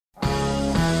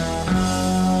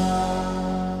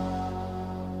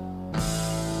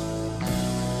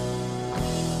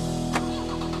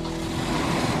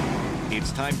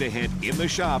It's time to head in the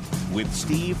shop with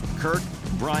Steve, Kirk,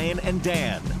 Brian, and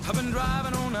Dan. I've been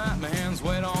driving all night, my hands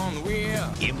wet on the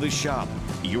wheel. In the shop,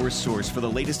 your source for the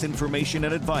latest information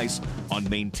and advice on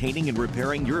maintaining and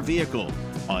repairing your vehicle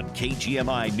on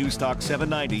KGMI Newstalk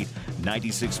 790,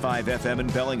 96.5 FM in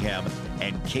Bellingham,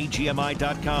 and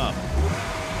KGMI.com.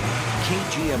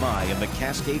 KGMI and the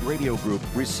Cascade Radio Group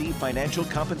receive financial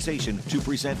compensation to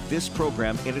present this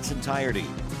program in its entirety.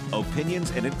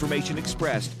 Opinions and information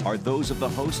expressed are those of the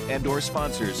host and/or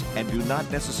sponsors and do not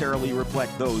necessarily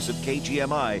reflect those of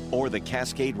KGMI or the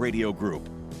Cascade Radio Group.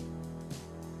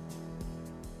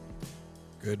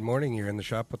 Good morning. You're in the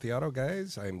shop with the Auto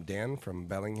Guys. I'm Dan from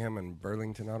Bellingham and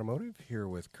Burlington Automotive, here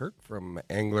with Kirk from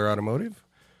Angler Automotive.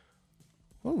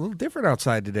 Well, a little different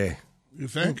outside today. You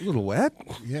think? A little wet.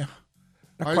 Yeah.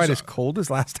 Not quite as cold as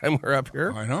last time we were up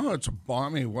here. I know. It's a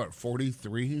balmy,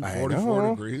 43,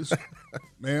 44 degrees.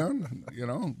 Man,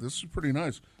 this is pretty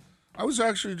nice. I was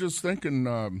actually just thinking,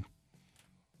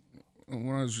 when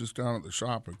I was just down at the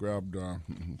shop, I grabbed a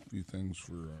few things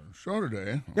for our show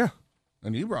today. Yeah.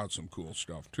 And he brought some cool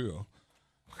stuff, too.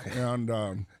 And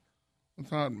I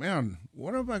thought, man,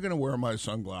 what am I going to wear my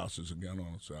sunglasses again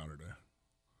on a Saturday?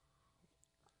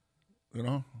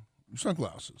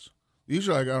 Sunglasses.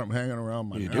 Usually I got them hanging around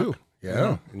my neck. You do,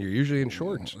 yeah. And you're usually in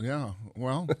shorts. Yeah,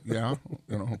 well, yeah,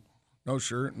 no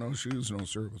shirt, no shoes, no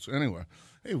service. Anyway,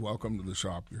 hey, welcome to the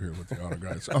shop. You're here with the Auto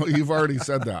Guys. Oh, you've already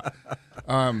said that.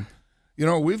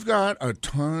 We've got a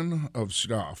ton of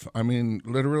stuff. I mean,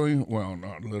 literally, well,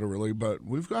 not literally, but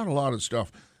we've got a lot of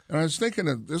stuff. And I was thinking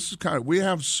that this is we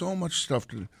have so much stuff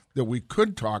that we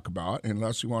could talk about,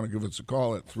 unless you want to give us a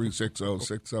call at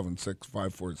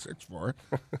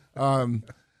 360-676-5464.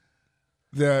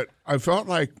 That I felt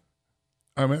like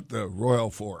I'm at the Royal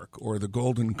Fork or the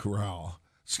Golden Corral,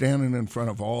 standing in front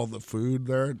of all the food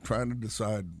there, trying to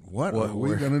decide what are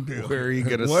we going to do? Where are you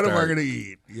going to start? What am I going to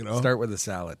eat? Start with a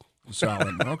salad.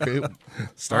 Salad, okay.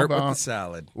 Start with the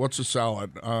salad. What's a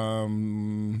salad?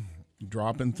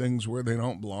 Dropping things where they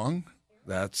don't belong.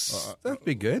 That'd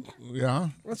be good. Yeah,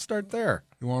 let's start there.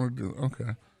 You want to do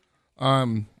okay?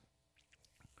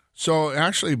 So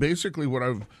actually, basically, what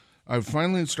I've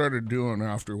finally started doing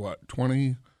after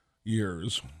 20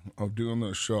 years of doing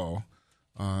this show.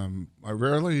 I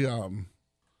rarely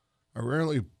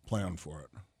plan for it.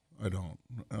 I don't.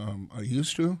 I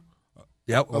used to.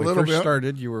 Yeah, when we first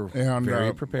started, you were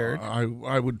very prepared.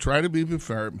 I would try to be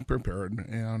prepared,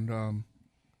 and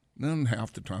then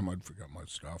half the time I'd forget my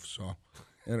stuff. So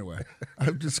anyway,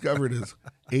 I've discovered is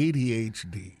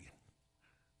ADHD.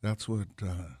 That's why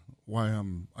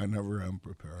I never am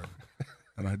prepared,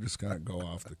 and I just kind of go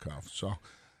off the cuff. So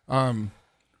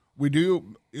we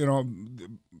do,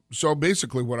 so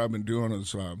basically what I've been doing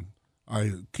is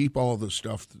I keep all the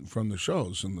stuff from the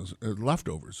shows and the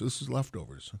leftovers. This is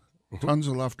leftovers. Tons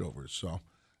of leftovers. So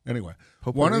anyway,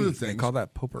 potpourri. One of the things. They call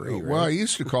that potpourri, right? Well, I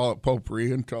used to call it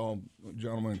potpourri until a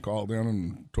gentleman called in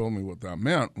and told me what that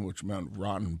meant, which meant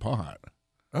rotten pot.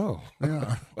 Oh.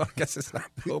 Yeah. Well, I guess it's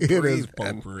not potpourri. It is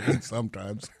potpourri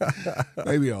sometimes.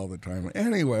 Maybe all the time.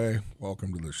 Anyway,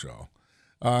 welcome to the show.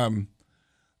 But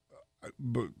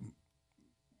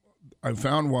I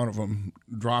found one of them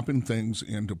dropping things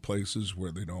into places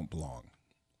where they don't belong.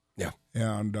 Yeah.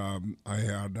 And I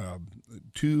had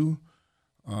two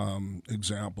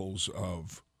examples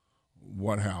of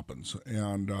what happens.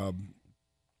 And, I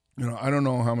don't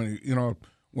know how many,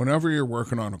 whenever you're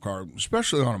working on a car,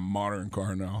 especially on a modern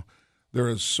car now, there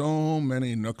is so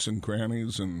many nooks and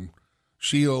crannies and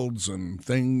shields and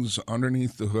things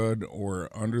underneath the hood or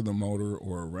under the motor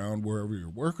or around wherever you're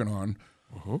working on.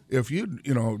 Uh-huh. If you,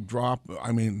 drop,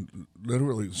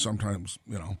 literally sometimes,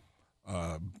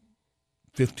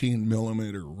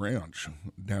 15-millimeter wrench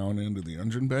down into the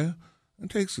engine bay, it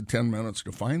takes 10 minutes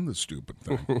to find the stupid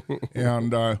thing.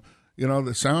 And, the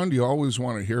sound you always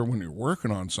want to hear when you're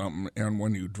working on something, and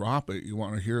when you drop it, you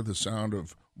want to hear the sound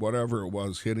of whatever it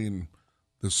was hitting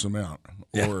the cement.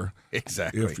 Yeah, or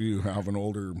exactly. If you have an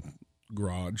older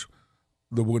garage,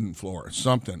 the wooden floor,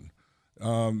 something.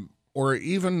 Or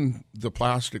even the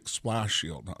plastic splash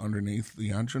shield underneath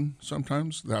the engine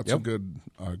sometimes. That's a good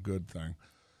thing.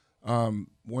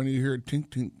 When you hear tink,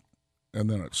 tink, and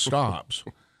then it stops,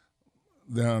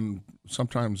 then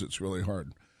sometimes it's really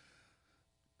hard.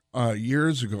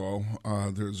 Years ago,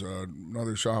 there's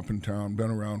another shop in town,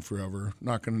 been around forever,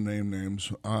 not going to name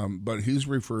names, but he's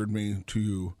referred me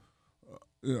to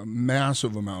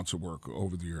massive amounts of work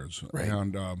over the years. Right.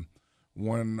 And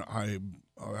when I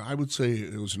would say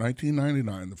it was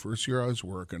 1999, the first year I was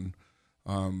working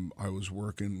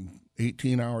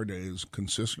 18-hour days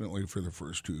consistently for the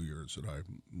first 2 years that I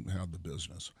had the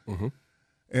business. Mm-hmm.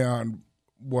 And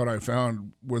what I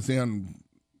found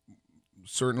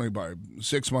certainly by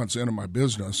 6 months into my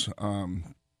business,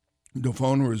 the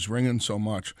phone was ringing so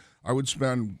much. I would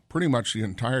spend pretty much the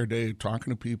entire day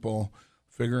talking to people,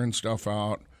 figuring stuff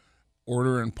out,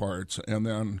 ordering parts, and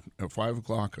then at 5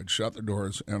 o'clock I'd shut the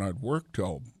doors and I'd work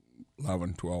till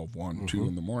 11, 12, 1, 2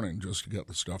 in the morning just to get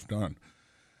the stuff done.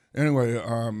 Anyway,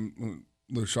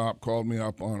 the shop called me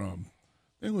up on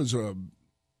it was a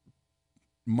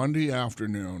Monday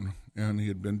afternoon, and he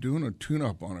had been doing a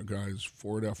tune-up on a guy's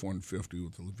Ford F-150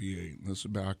 with the V8. And this is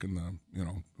back in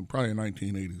probably a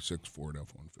 1986 Ford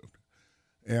F-150.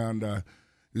 And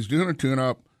he's doing a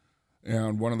tune-up,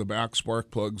 and one of the back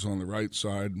spark plugs on the right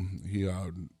side,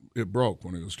 it broke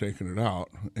when he was taking it out,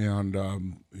 and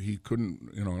he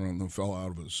couldn't, and it fell out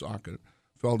of his socket,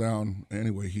 fell down.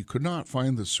 Anyway, he could not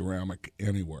find the ceramic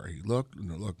anywhere. He looked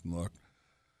and looked and looked.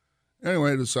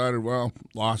 Anyway, decided,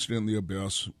 lost it in the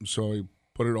abyss, so he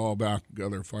put it all back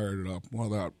together, fired it up. Well,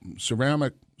 that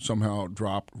ceramic somehow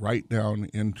dropped right down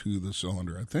into the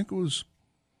cylinder. I think it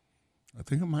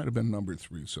might have been number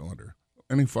 3 cylinder.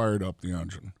 And he fired up the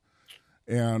engine.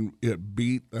 And it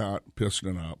beat that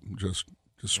piston up, just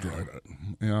destroyed it.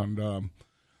 And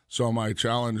so my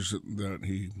challenge that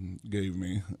he gave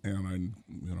me, and I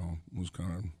was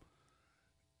kind of,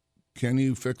 can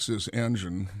you fix this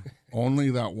engine,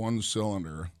 only that one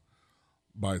cylinder,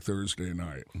 by Thursday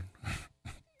night?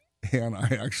 And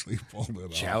I actually pulled it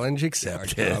off. Challenge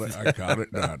accepted. I got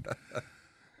it done.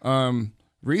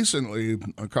 Recently,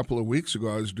 a couple of weeks ago,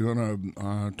 I was doing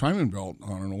a timing belt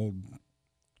on an old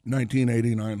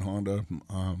 1989 Honda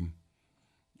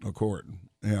Accord.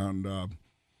 And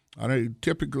I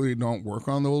typically don't work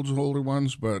on those older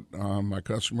ones, but my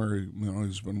customer,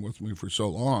 he's been with me for so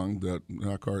long that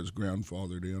car is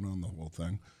grandfathered in on the whole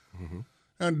thing. Mm-hmm.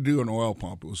 I had to do an oil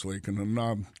pump. It was leaking.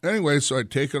 And anyway, so I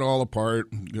take it all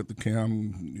apart, get the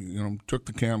cam, took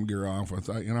the cam gear off. I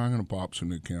thought, I'm going to pop some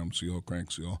new cam seal,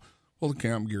 crank seal, pull the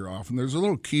cam gear off. And there's a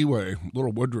little keyway,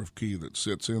 little Woodruff key that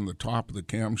sits in the top of the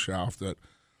camshaft that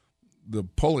the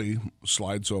pulley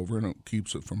slides over and it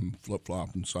keeps it from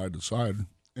flip-flopping side to side.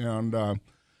 And,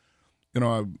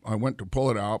 I went to pull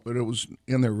it out, but it was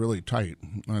in there really tight.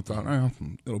 And I thought,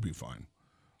 it'll be fine.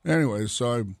 Anyway,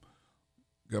 so I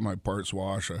got my parts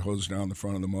wash. I hose down the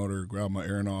front of the motor, grab my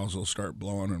air nozzle, start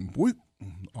blowing, and whoop,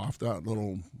 off that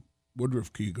little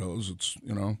Woodruff key goes. It's,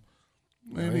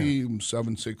 maybe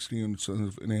 7/16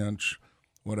 of an inch,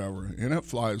 whatever, and it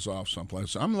flies off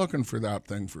someplace. I'm looking for that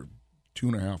thing for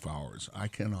 2.5 hours. I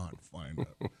cannot find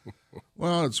it.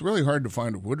 Well, it's really hard to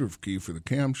find a Woodruff key for the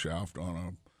camshaft on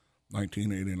a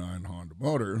 1989 Honda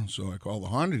motor. So I call the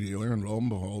Honda dealer, and lo and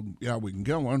behold, yeah, we can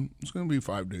get one. It's going to be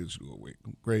 5 days to a week.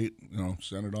 Great.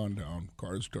 Send it on down.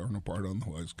 Car's torn apart on the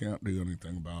hoist. Can't do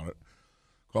anything about it.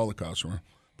 Call the customer.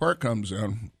 Part comes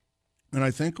in, and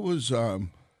I think it was a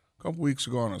couple weeks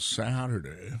ago on a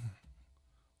Saturday,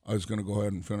 I was going to go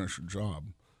ahead and finish the job.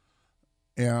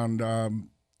 And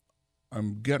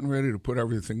I'm getting ready to put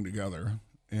everything together,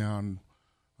 and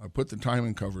I put the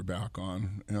timing cover back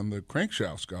on, and the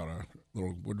crankshaft's got a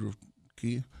little Woodruff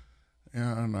key,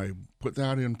 and I put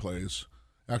that in place.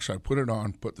 Actually, I put it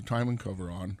on, put the timing cover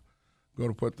on, go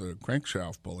to put the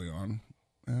crankshaft pulley on,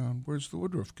 and where's the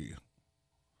Woodruff key?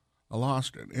 I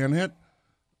lost it. And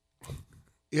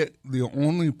the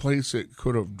only place it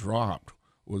could have dropped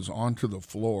was onto the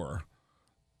floor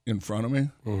in front of me,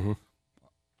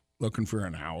 looking for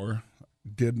an hour.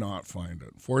 Did not find it.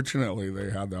 Fortunately, they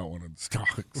had that one in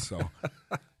stock. So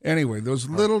anyway, those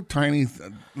little tiny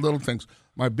little things.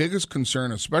 My biggest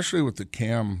concern, especially with the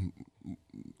cam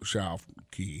shaft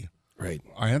key, right?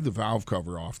 I had the valve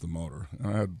cover off the motor, and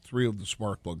I had 3 of the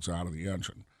spark plugs out of the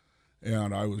engine,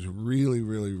 and I was really,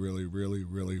 really, really, really,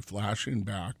 really flashing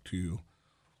back to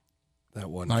that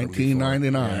one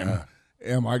 1999. Yeah.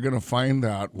 Am I going to find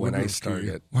that when I start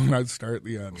it? When I start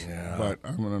the engine. Yeah. But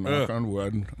I'm going to knock on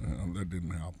wood. That didn't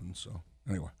happen. So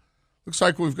anyway, looks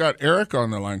like we've got Eric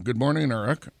on the line. Good morning,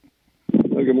 Eric.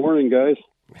 Well, good morning, guys.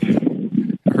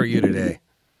 How are you today?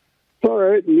 All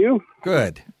right, and you?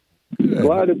 Good.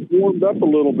 Glad it's warmed up a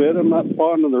little bit. I'm not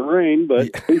fond of the rain, but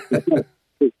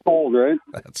it's cold, right?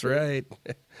 That's right.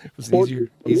 It was an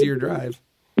easier drive.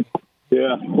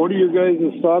 Yeah. What are your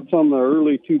guys' thoughts on the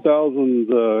early 2000s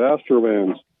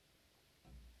Astrovans?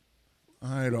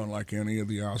 I don't like any of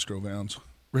the Astrovans.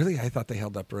 Really? I thought they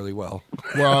held up really well.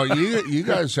 Well, you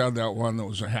guys had that one that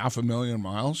was 500,000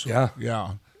 miles. Yeah.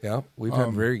 Yeah. Yeah. We've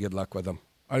had very good luck with them.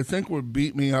 I think what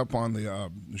beat me up on the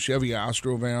Chevy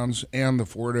Astrovans and the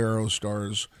Ford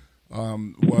Aerostars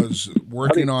was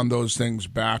working on those things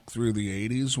back through the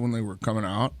 80s when they were coming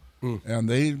out. And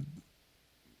they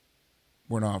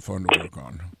were not fun to work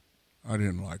on. I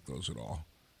didn't like those at all.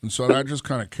 And so that just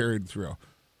kind of carried through.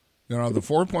 You know, the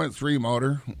 4.3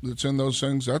 motor that's in those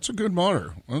things, that's a good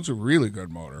motor. That's a really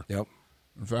good motor. Yep.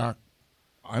 In fact,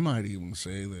 I might even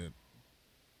say that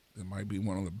it might be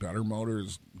one of the better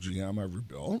motors GM ever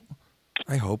built.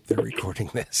 I hope they're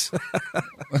recording this.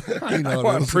 I know, I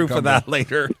want proof of that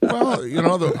later. Well, you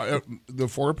know, the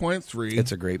 4.3.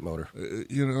 It's a great motor.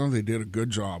 You know, they did a good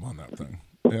job on that thing.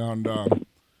 And,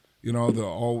 you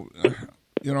know,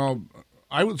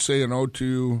 I would say in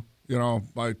 02, you know,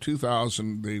 by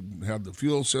 2000, they had the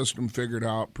fuel system figured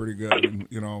out pretty good,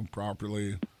 you know,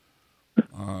 properly.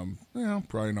 Yeah,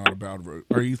 probably not a bad route.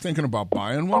 Are you thinking about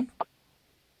buying one?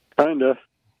 Kinda.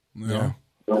 Yeah.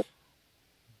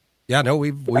 Yeah, no,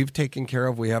 we've taken care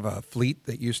of. We have a fleet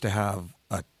that used to have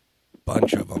a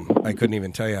bunch of them. I couldn't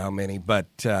even tell you how many,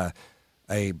 but I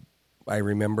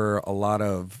remember a lot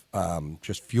of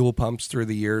just fuel pumps through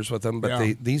the years with them.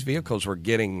 But these vehicles were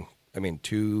getting, I mean,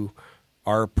 to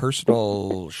our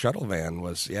personal shuttle van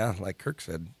was, like Kirk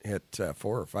said, hit 400,000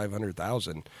 or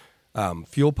 500,000.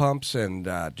 Fuel pumps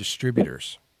and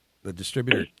distributors. The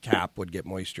distributor cap would get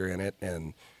moisture in it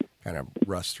and kind of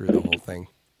rust through the whole thing.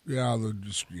 Yeah,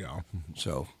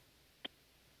 So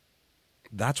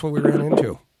that's what we ran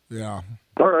into. Yeah.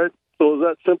 All right. So is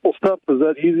that simple stuff? Is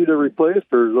that easy to replace,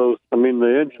 or is those? I mean,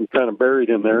 the engine's kind of buried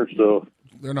in there, so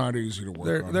they're not easy to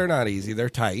work on. They're not easy. They're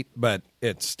tight, but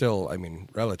it's still, I mean,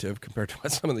 relative compared to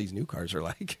what some of these new cars are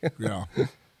like. Yeah.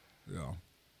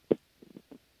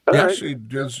 Right.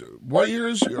 What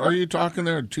years are you talking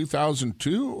there?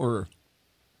 2002 or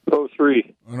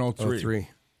 03? An 03. 03.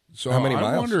 So how many miles?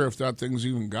 I wonder if that thing's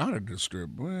even got a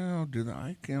distributor. Well, did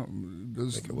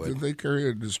they carry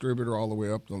a distributor all the way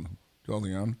up till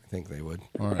the end? I think they would.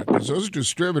 All right, because those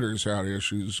distributors had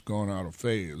issues going out of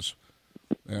phase,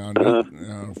 and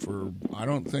I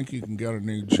don't think you can get a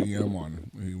new GM one.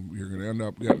 You're going to end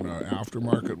up getting an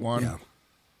aftermarket one. Yeah.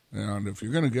 And if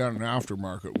you're going to get an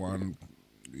aftermarket one,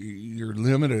 you're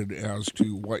limited as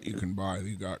to what you can buy.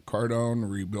 You got Cardone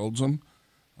rebuilds them.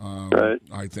 Right.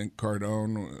 I think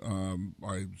Cardone,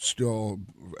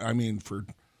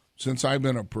 since I've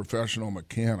been a professional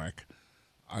mechanic,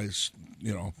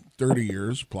 30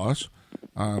 years plus,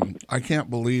 I couldn't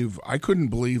believe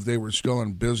they were still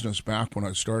in business back when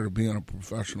I started being a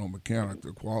professional mechanic.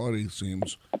 The quality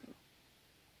seems,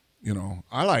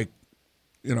 I like,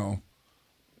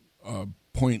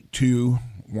 0.2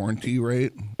 warranty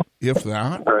rate, if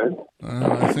that. Right.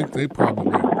 I think they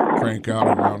probably crank out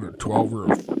around a 12 or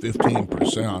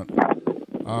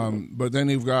 15%. But then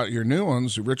you've got your new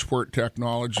ones, the Richport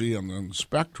Technology and then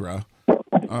Spectra.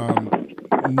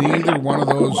 Neither one of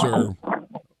those are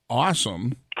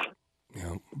awesome.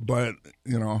 Yeah. But,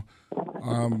 I'm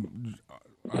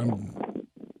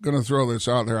going to throw this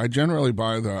out there. I generally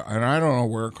buy and I don't know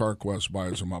where CarQuest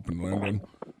buys them up in Linden,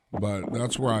 but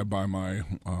that's where I buy my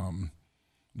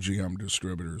GM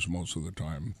distributors most of the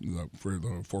time, for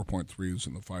the 4.3s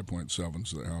and the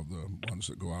 5.7s that have the ones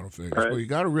that go out of phase. Right. Well, you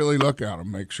got to really look at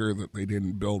them, make sure that they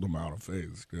didn't build them out of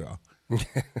phase. Yeah.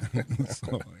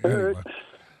 So, anyway. Right.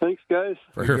 Thanks, guys.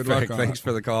 Good luck on Thanks it.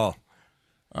 for the call.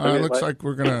 Okay, Looks bye. like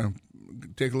we're going to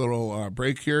take a little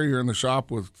break here. You're in the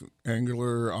shop with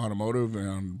Angler Automotive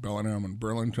and Bellingham and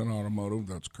Burlington Automotive.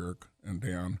 That's Kirk and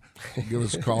Dan. Give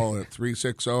us a call at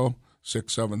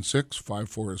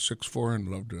 360-676-5464 and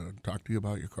love to talk to you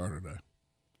about your car today.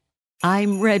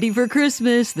 I'm ready for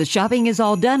Christmas. The shopping is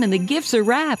all done and the gifts are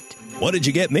wrapped. What did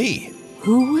you get me?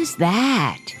 Who was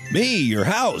that? Me, your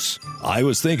house. I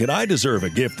was thinking I deserve a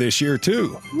gift this year, too.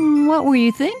 What were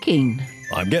you thinking?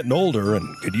 I'm getting older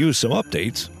and could use some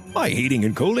updates. My heating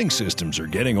and cooling systems are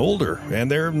getting older, and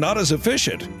they're not as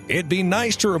efficient. It'd be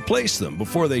nice to replace them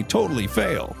before they totally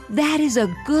fail. That is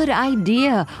a good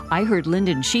idea. I heard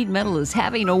Linden Sheet Metal is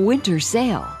having a winter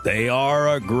sale. They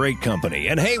are a great company.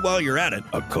 And hey, while you're at it,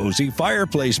 a cozy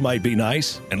fireplace might be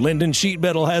nice. And Linden Sheet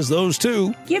Metal has those,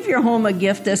 too. Give your home a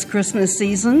gift this Christmas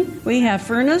season. We have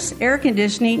furnace, air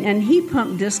conditioning, and heat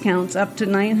pump discounts up to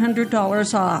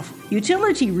 $900 off.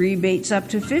 Utility rebates up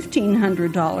to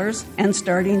 $1,500, and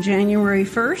starting January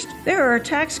 1st, there are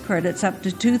tax credits up to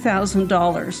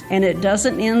 $2,000, and it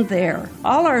doesn't end there.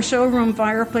 All our showroom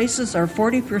fireplaces are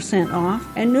 40% off,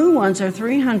 and new ones are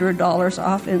 $300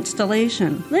 off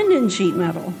installation. Linden Sheet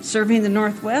Metal, serving the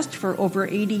Northwest for over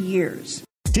 80 years.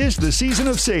 'Tis the season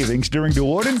of savings during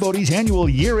DeWard & Bodie's annual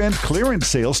year-end clearance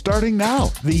sale starting now.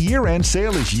 The year-end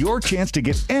sale is your chance to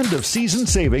get end-of-season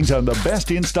savings on the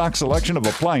best in-stock selection of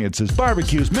appliances,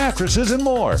 barbecues, mattresses, and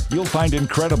more. You'll find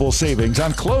incredible savings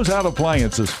on closeout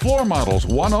appliances, floor models,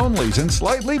 one-onlys, and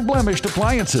slightly blemished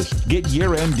appliances. Get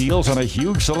year-end deals on a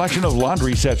huge selection of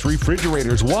laundry sets,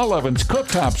 refrigerators, wall ovens,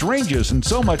 cooktops, ranges, and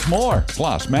so much more.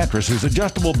 Plus, mattresses,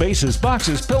 adjustable bases,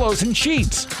 boxes, pillows, and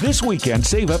sheets. This weekend,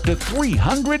 save up to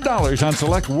 $300 on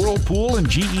select Whirlpool and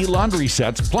GE laundry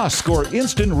sets, plus score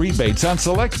instant rebates on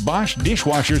select Bosch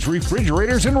dishwashers,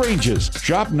 refrigerators, and ranges.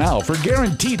 Shop now for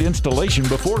guaranteed installation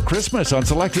before Christmas on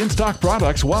select in-stock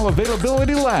products while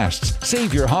availability lasts.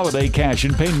 Save your holiday cash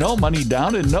and pay no money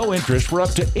down and no interest for up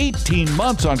to 18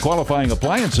 months on qualifying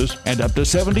appliances and up to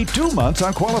 72 months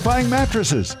on qualifying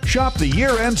mattresses. Shop the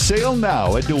year-end sale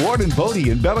now at DeWard & Bodie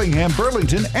in Bellingham,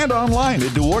 Burlington, and online at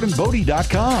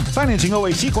DeWardandBodie.com. Financing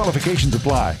OAC qualifications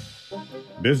apply.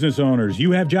 Business owners,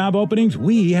 you have job openings?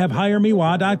 We have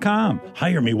HireMeWa.com.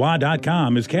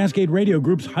 HireMeWa.com is Cascade Radio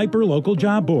Group's hyper-local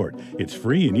job board. It's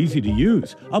free and easy to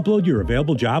use. Upload your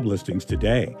available job listings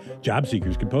today. Job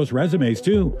seekers can post resumes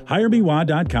too.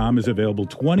 HireMeWa.com is available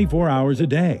 24 hours a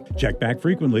day. Check back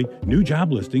frequently. New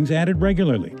job listings added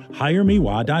regularly.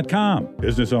 HireMeWa.com.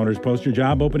 Business owners, post your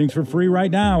job openings for free right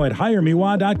now at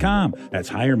HireMeWa.com. That's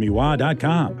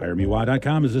HireMeWa.com.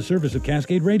 HireMeWa.com is a service of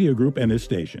Cascade Radio Group and this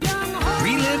station.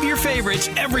 Relive your favorites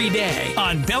every day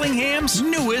on Bellingham's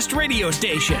newest radio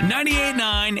station,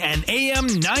 98.9 and AM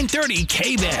 930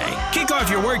 K-Bay. Kick off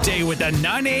your workday with a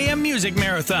 9 a.m. music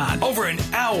marathon. Over an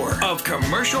hour of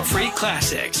commercial-free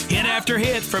classics. Hit after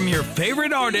hit from your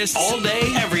favorite artists all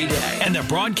day, every day. And the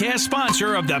broadcast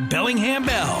sponsor of the Bellingham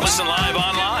Bells. Listen live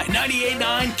online,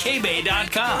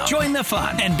 989kbay.com. Join the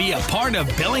fun and be a part of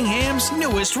Bellingham's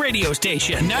newest radio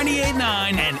station,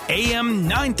 98.9 and AM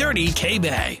 930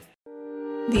 K-Bay.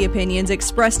 The opinions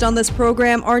expressed on this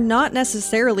program are not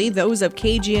necessarily those of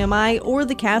KGMI or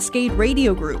the Cascade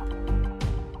Radio Group.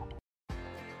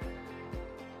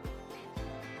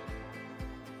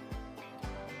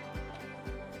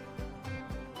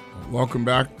 Welcome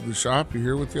back to the shop. You're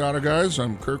here with the Auto Guys.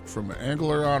 I'm Kirk from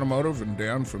Angler Automotive and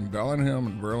Dan from Bellingham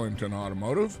and Burlington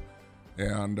Automotive.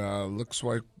 And looks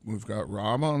like we've got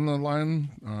Rob on the line.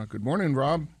 Good morning,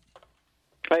 Rob.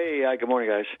 Hey, good morning,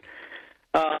 guys.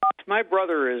 My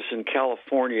brother is in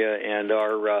California, and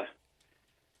our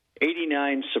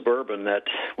 89 Suburban that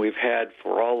we've had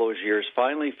for all those years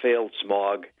finally failed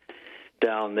smog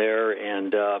down there.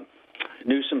 And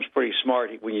Newsom's pretty smart.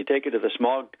 When you take it to the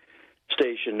smog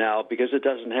station now, because it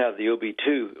doesn't have the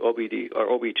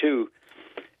OB2,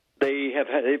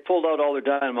 they pulled out all their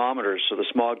dynamometers. So the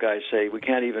smog guys say we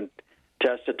can't even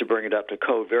test it to bring it up to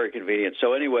code. Very convenient.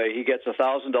 So anyway, he gets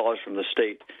 $1,000 from the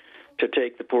state to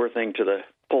take the poor thing to the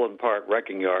Pullen Park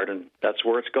wrecking yard, and that's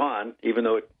where it's gone, even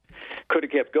though it could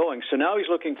have kept going. So now he's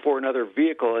looking for another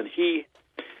vehicle, and he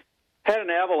had an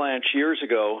Avalanche years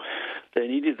ago. They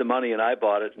needed the money, and I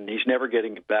bought it, and he's never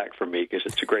getting it back from me because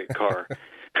it's a great car.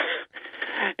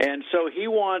 And so he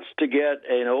wants to get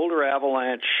an older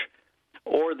Avalanche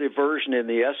or the version in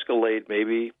the Escalade,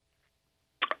 maybe,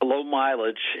 low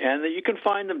mileage, and you can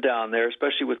find them down there,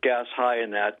 especially with gas high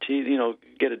in that, to,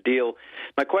 get a deal.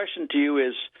 My question to you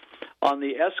is, on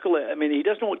the Escalade, I mean, he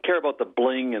doesn't care about the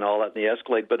bling and all that in the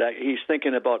Escalade, but he's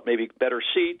thinking about maybe better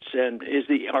seats, and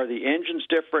are the engines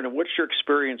different, and what's your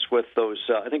experience with those,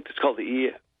 I think it's called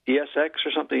the ESX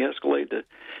or something, Escalade?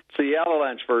 It's the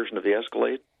Avalanche version of the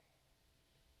Escalade.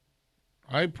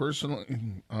 I personally,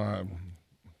 I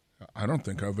don't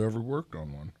think I've ever worked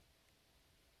on one.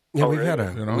 Yeah,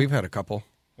 we've had a couple.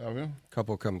 Have you?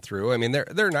 Couple come through. I mean,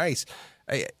 they're nice.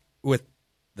 With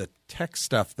the tech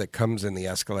stuff that comes in the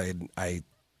Escalade, I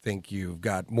think you've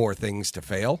got more things to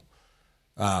fail.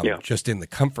 Just in the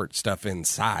comfort stuff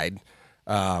inside.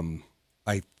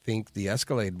 I think the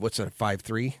Escalade, what's it, a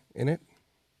 5.3 in it?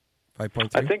 5.3?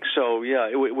 I think so,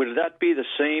 yeah. Would that be the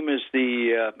same as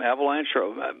the Avalanche?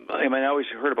 I always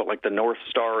heard about like the North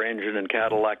Star engine and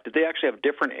Cadillac. Did they actually have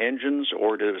different engines,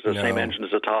 or did it was the same engine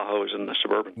as the Tahoes and the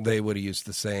Suburban? They would have used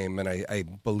the same, and I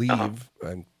believe,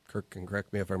 and Kirk can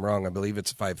correct me if I'm wrong, I believe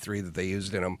it's a 5.3 that they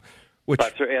used in them, which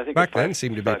back then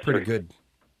seemed to be a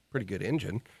pretty good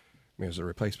engine. I mean, it was a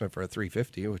replacement for a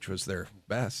 350, which was their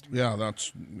best. Yeah, the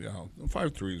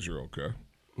 5.3s are okay.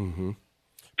 Mm-hmm.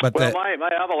 But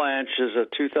my Avalanche is a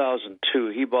 2002.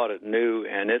 He bought it new,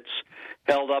 and it's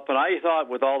held up. And I thought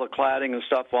with all the cladding and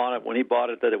stuff on it when he bought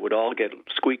it that it would all get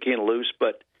squeaky and loose.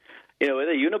 But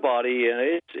the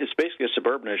unibody, it's basically a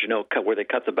Suburban, as you know, where they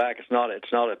cut the back. It's not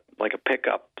like a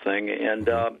pickup thing, and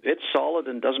it's solid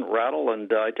and doesn't rattle.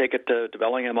 And I take it to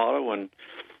Bellingham Auto, and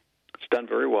it's done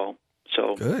very well.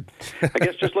 So good. I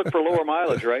guess just look for lower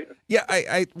mileage, right? Yeah,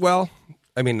 I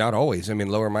mean, not always. I mean,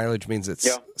 lower mileage means it's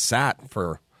sat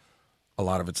for a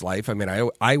lot of its life. I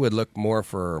mean, I would look more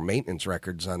for maintenance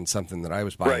records on something that I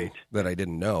was buying that I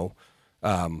didn't know.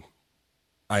 I'm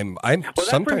well, that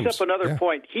sometimes brings up another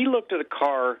point. He looked at a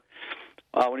car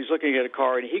when he's looking at a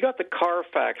car, and he got the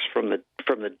Carfax from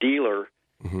the dealer,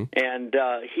 and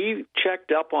he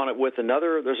checked up on it with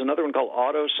another. There's another one called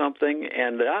Auto something,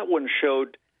 and that one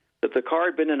showed that the car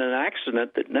had been in an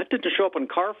accident. That didn't show up on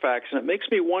Carfax, and it makes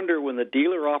me wonder, when the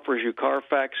dealer offers you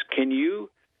Carfax, can you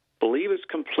believe it's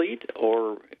complete?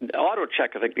 Or Auto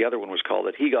Check, I think the other one was called,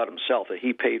 that he got himself, that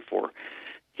he paid for.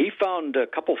 He found a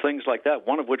couple things like that,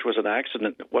 one of which was an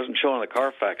accident that wasn't shown on the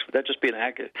Carfax. Would that just be an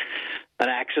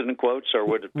accident, quotes, or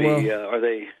would it be, are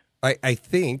they... I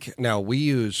think, now we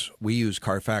use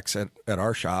Carfax at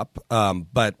our shop,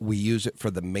 but we use it for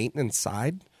the maintenance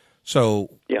side.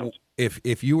 So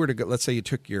if you were to go, let's say you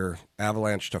took your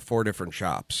Avalanche to 4 different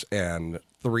shops, and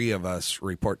 3 of us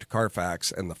report to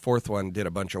Carfax, and the 4th one did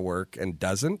a bunch of work and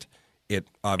doesn't, it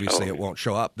won't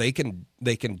show up. They can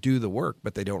do the work,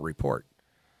 but they don't report.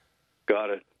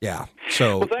 Got it. Yeah.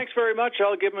 So well, thanks very much.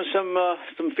 I'll give them some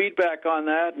feedback on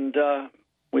that, and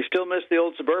we still miss the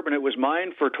old Suburban. It was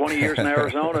mine for 20 years in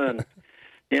Arizona, and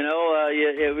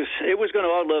it was going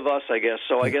to outlive us, I guess.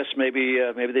 So I guess maybe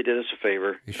they did us a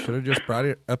favor. You should have just brought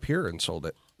it up here and sold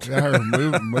it. Yeah, or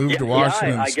moved to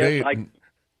Washington State. I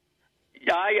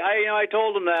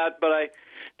told him that, but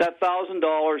that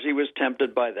 $1,000, he was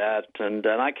tempted by that, and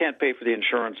I can't pay for the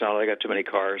insurance now that I got too many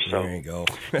cars. So there you go.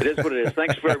 It is what it is.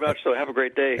 Thanks very much. So have a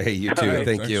great day. Hey, you too. Right,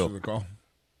 Thank you. For the call.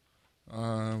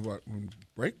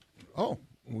 Break? Oh,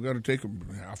 we got to take a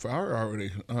half hour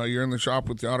already. You're in the shop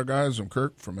with the Auto Guys. I'm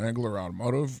Kirk from Angler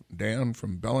Automotive, Dan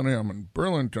from Bellingham and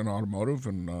Burlington Automotive,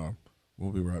 and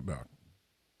we'll be right back.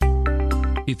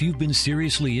 If you've been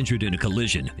seriously injured in a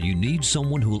collision, you need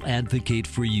someone who will advocate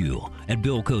for you. At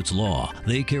Bill Coates Law,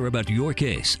 they care about your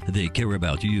case, they care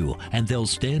about you, and they'll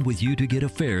stand with you to get a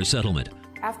fair settlement.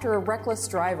 After a reckless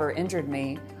driver injured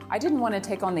me, I didn't want to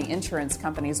take on the insurance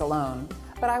companies alone,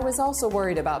 but I was also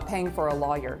worried about paying for a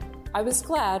lawyer. I was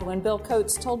glad when Bill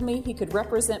Coates told me he could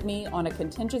represent me on a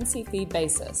contingency fee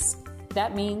basis.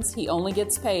 That means he only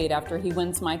gets paid after he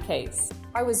wins my case.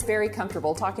 I was very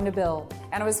comfortable talking to Bill,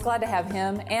 and I was glad to have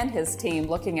him and his team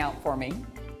looking out for me.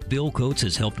 Bill Coates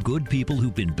has helped good people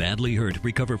who've been badly hurt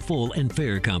recover full and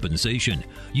fair compensation.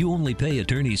 You only pay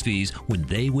attorney's fees when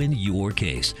they win your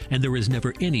case, and there is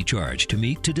never any charge to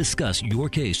meet to discuss your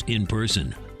case in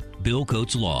person. Bill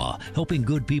Coates Law, helping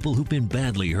good people who've been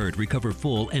badly hurt recover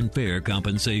full and fair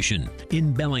compensation.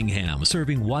 In Bellingham,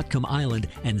 serving Whatcom Island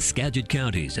and Skagit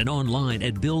counties, and online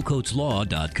at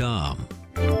BillCoatesLaw.com.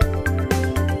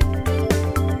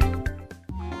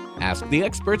 Ask the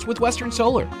experts with Western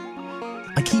Solar.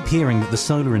 I keep hearing that the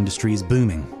solar industry is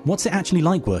booming. What's it actually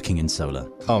like working in solar?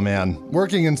 Oh man,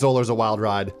 working in solar's a wild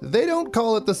ride. They don't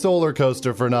call it the solar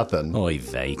coaster for nothing. Oy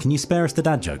vey, can you spare us the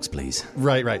dad jokes, please?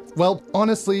 Right. Well,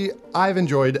 honestly, I've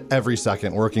enjoyed every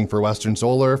second working for Western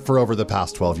Solar for over the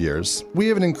past 12 years. We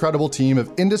have an incredible team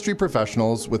of industry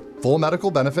professionals with full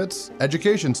medical benefits,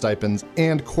 education stipends,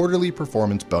 and quarterly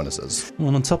performance bonuses.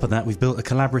 Well, on top of that, we've built a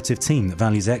collaborative team that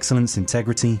values excellence,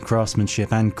 integrity,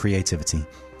 craftsmanship, and creativity.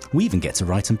 We even get to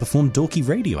write and perform dorky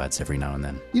radio ads every now and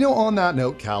then. You know, on that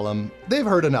note, Callum, they've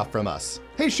heard enough from us.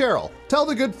 Hey, Cheryl, tell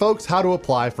the good folks how to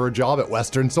apply for a job at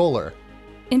Western Solar.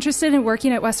 Interested in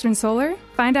working at Western Solar?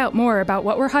 Find out more about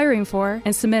what we're hiring for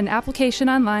and submit an application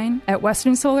online at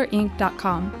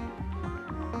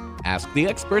westernsolarinc.com. Ask the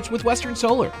experts with Western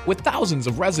Solar. With thousands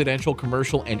of residential,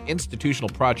 commercial, and institutional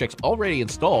projects already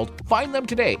installed, find them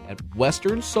today at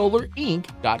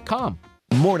westernsolarinc.com.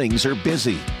 Mornings are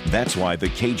busy. That's why the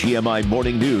KGMI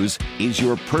Morning News is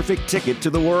your perfect ticket to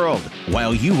the world.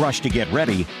 While you rush to get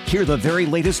ready, hear the very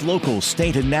latest local,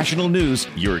 state, and national news,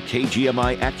 your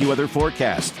KGMI AccuWeather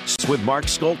forecasts with Mark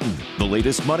Skolton, the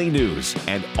latest money news,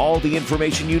 and all the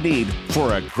information you need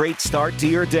for a great start to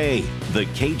your day. The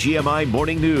KGMI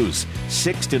Morning News,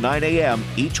 6 to 9 a.m.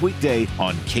 each weekday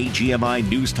on KGMI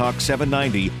News Talk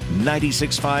 790,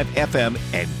 96.5 FM,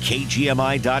 and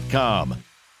KGMI.com.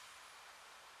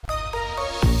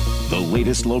 The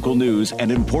latest local news and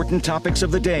important topics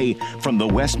of the day from the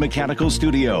West Mechanical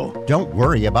Studio. Don't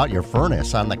worry about your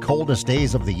furnace on the coldest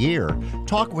days of the year.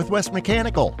 Talk with West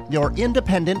Mechanical, your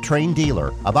independent Trane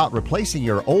dealer, about replacing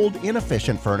your old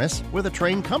inefficient furnace with a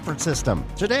Trane comfort system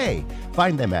today.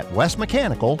 Find them at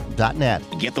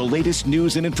westmechanical.net. Get the latest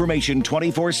news and information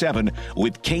 24/7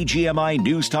 with KGMI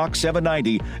News Talk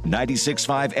 790,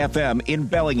 96.5 FM in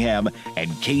Bellingham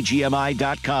and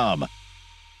KGMI.com.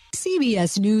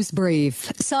 CBS News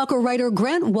Brief. Soccer writer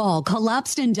Grant Wall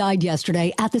collapsed and died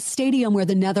yesterday at the stadium where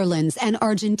the Netherlands and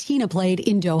Argentina played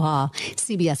in Doha.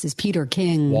 CBS's Peter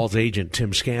King. Wall's agent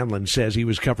Tim Scanlon says he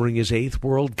was covering his 8th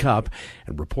World Cup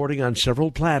and reporting on several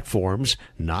platforms,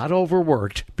 not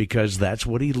overworked, because that's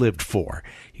what he lived for.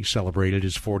 He celebrated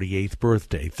his 48th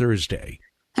birthday Thursday.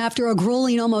 After a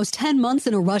grueling almost 10 months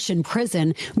in a Russian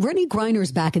prison, Brittany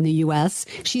Griner's back in the U.S.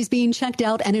 She's being checked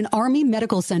out at an Army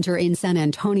medical center in San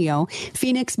Antonio.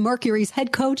 Phoenix Mercury's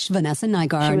head coach, Vanessa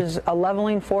Nygaard. She was a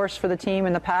leveling force for the team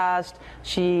in the past.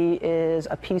 She is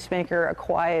a peacemaker, a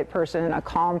quiet person, a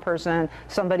calm person,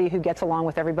 somebody who gets along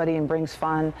with everybody and brings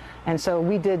fun. And so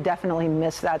we did definitely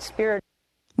miss that spirit.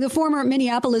 The former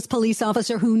Minneapolis police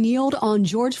officer who kneeled on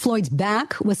George Floyd's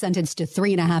back was sentenced to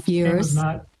 3.5 years. He was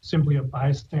not simply a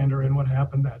bystander in what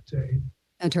happened that day.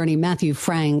 Attorney Matthew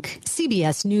Frank,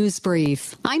 CBS News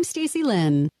Brief. I'm Stacey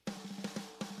Lynn.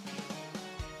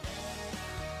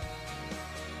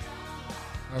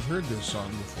 I've heard this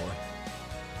song before.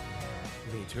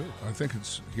 Me too. I think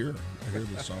it's here. I hear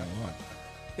this song a lot.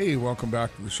 Hey, welcome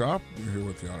back to the shop. You're here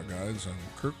with the Auto Guys. I'm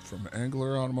Kirk from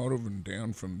Angler Automotive and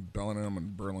Dan from Bellingham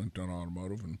and Burlington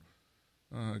Automotive. And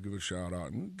give a shout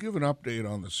out and give an update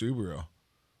on the Subaru.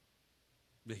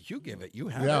 You give it. You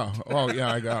have it. Oh, yeah,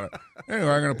 I got it. Anyway,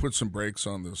 I'm going to put some brakes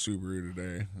on the Subaru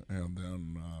today. And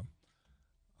then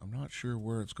I'm not sure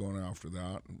where it's going after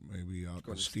that. Maybe out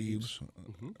to Steve's.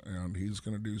 And he's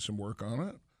going to do some work on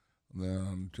it. And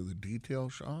then to the detail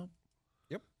shop.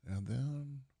 Yep. And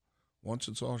then once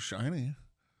it's all shiny,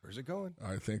 where's it going?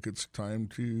 I think it's time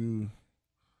to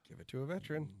give it to a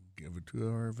veteran. Give it to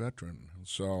our veteran.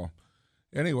 So,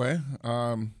 anyway,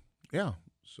 yeah.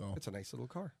 So it's a nice little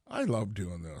car. I love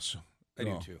doing this. I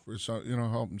do too. For some,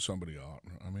 helping somebody out.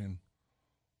 I mean,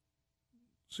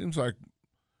 seems like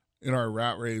in our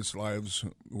rat race lives,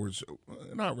 we're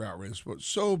not rat race, but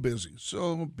so busy.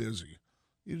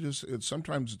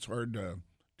 Sometimes it's hard to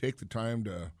take the time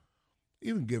to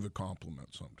even give a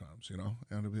compliment sometimes,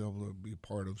 and to be able to be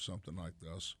part of something like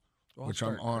this, which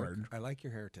I'm honored. I like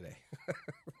your hair today.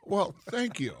 Well,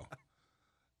 thank you.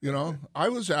 I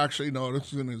was actually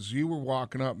noticing as you were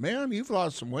walking up, man, you've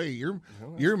lost some weight.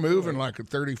 You're moving like a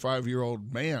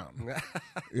 35-year-old man.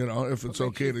 If it's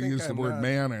okay to use the word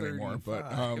man anymore.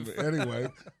 35. But anyway,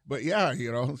 but yeah,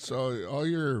 so all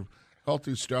your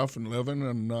healthy stuff and living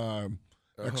and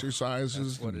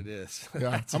exercises. That's what it is.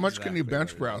 Yeah. That's How much exactly can you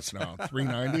bench press now?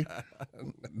 390?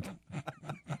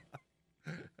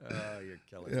 You're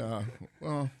killing Yeah. me.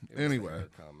 Well, anyway.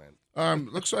 Comment.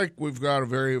 Looks like we've got a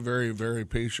very, very, very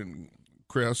patient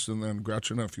Chris, and then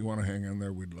Gretchen, if you want to hang in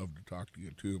there, we'd love to talk to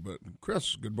you too. But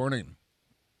Chris, good morning.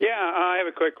 Yeah, I have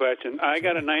a quick question. I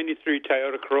got a 93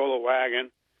 Toyota Corolla wagon.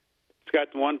 It's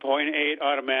got the 1.8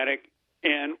 automatic,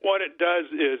 and what it does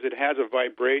is it has a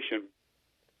vibration.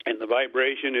 And the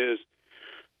vibration is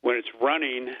when it's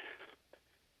running,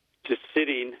 just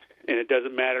sitting, and it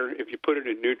doesn't matter if you put it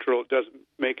in neutral, it doesn't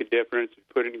make a difference. If you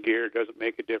put it in gear, it doesn't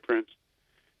make a difference.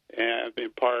 And in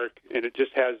park, and it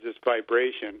just has this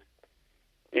vibration.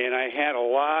 And I had a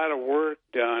lot of work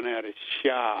done at a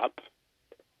shop,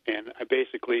 and I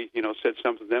basically, said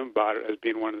something to them about it as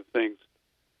being one of the things.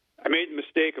 I made the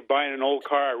mistake of buying an old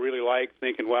car I really liked,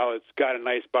 thinking, well, it's got a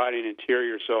nice body and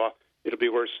interior, so it'll be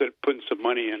worth putting some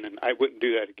money in, and I wouldn't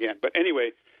do that again. But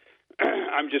anyway,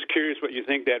 I'm just curious what you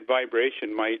think that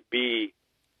vibration might be.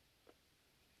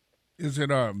 Is it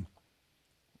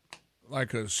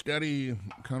like a steady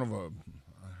kind of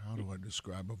how do I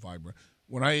describe a vibration?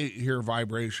 When I hear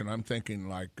vibration, I'm thinking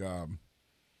like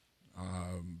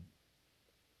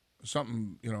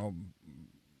something,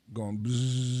 going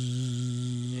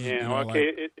bzzz. Yeah,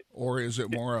 okay. Or is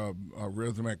it more a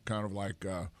rhythmic kind of like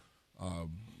a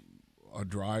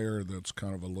dryer that's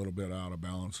kind of a little bit out of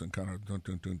balance and kind of dun,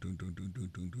 dun, dun, dun, dun, dun, dun,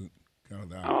 dun, dun, kind of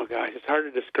that? Oh, gosh, it's hard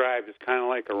to describe. It's kind of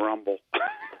like a rumble.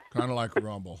 Kind of like a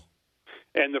rumble.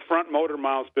 And the front motor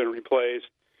mount's been replaced,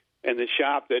 and the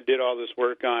shop that did all this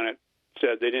work on it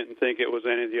said they didn't think it was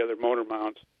any of the other motor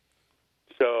mounts.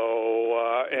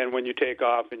 So, and when you take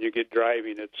off and you get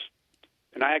driving,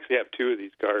 and I actually have two of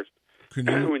these cars.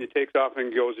 When it takes off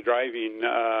and goes driving,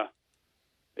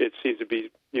 it seems to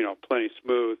be, plenty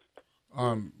smooth.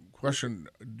 Question: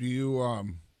 do you?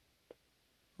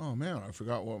 Oh man, I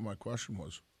forgot what my question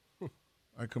was.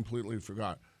 I completely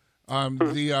forgot.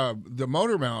 The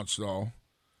motor mounts though.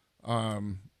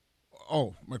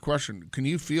 My question: can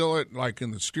you feel it like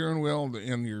in the steering wheel?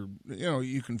 In your,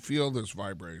 you can feel this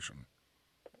vibration.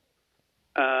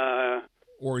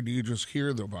 Or do you just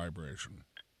hear the vibration?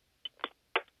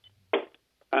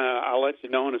 I'll let you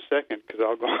know in a second because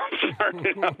I'll go and start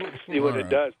it up and see what it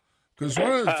does. Because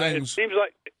one of the things it seems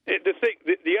like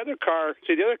the other car.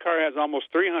 See, the other car has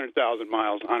almost 300,000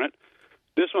 miles on it.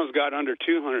 This one's got under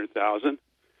 200,000,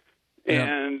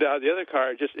 and the other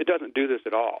car it doesn't do this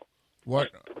at all.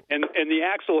 What? And the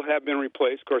axle have been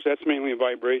replaced. Of course, that's mainly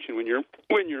vibration when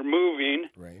you're moving.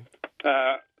 Right.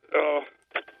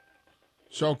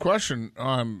 So, question: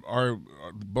 are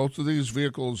both of these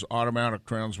vehicles automatic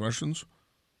transmissions?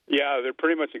 Yeah, they're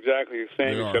pretty much exactly the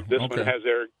same, except this one has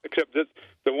air. Except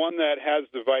the one that has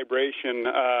the vibration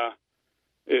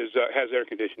has air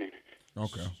conditioning.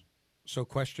 Okay. So,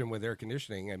 question with air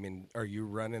conditioning. I mean, are you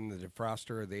running the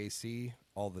defroster or the AC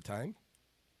all the time?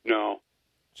 No.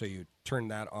 So you turn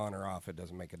that on or off. It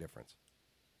doesn't make a difference.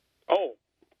 Oh.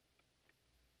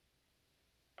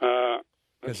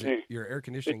 Because your air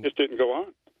conditioning it just didn't go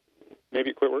on. Maybe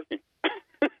it quit working.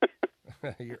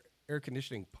 Your air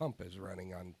conditioning pump is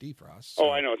running on defrost. So.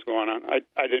 Oh, I know what's going on.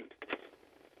 I didn't.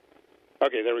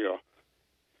 Okay, there we go.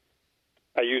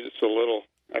 I use it so little.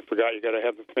 I forgot you got to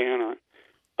have the fan on.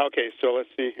 Okay, so let's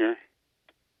see here.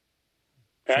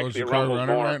 So is the car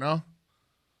running right now?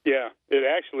 Yeah, it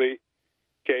actually.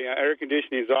 Okay, air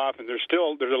conditioning is off, and there's a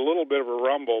little bit of a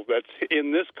rumble that's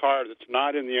in this car that's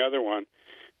not in the other one.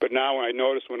 But now I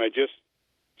notice when I just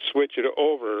switch it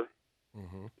over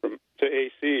to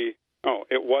AC,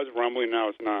 it was rumbling. Now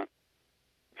it's not.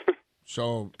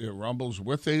 So it rumbles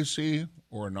with AC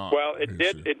or not? Well, it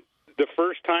did. The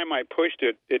first time I pushed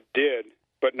it, it did,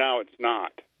 but now it's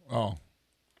not. Oh.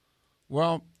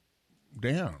 Well,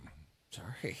 damn.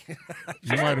 Sorry.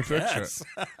 You might have fixed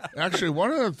it. Actually,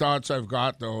 one of the thoughts I've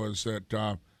got, though, is that,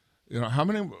 how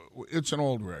many, it's an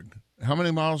old rig. How many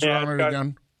miles are on it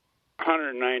again?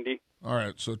 190. All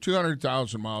right, so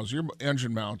 200,000 miles. Your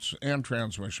engine mounts and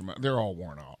transmission, they're all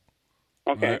worn out.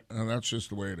 Okay. Right? And that's just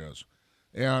the way it is.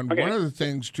 And one of the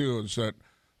things, too, is that,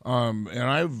 and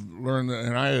I've learned that,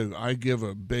 and I give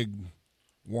a big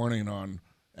warning on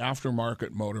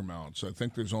aftermarket motor mounts. I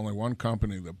think there's only one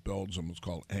company that builds them. It's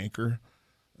called Anchor.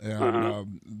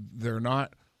 And they're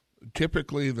not,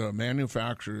 typically the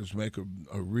manufacturers make a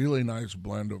really nice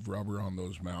blend of rubber on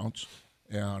those mounts.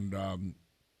 And a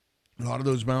lot of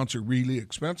those mounts are really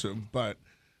expensive, but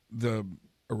the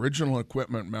original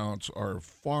equipment mounts are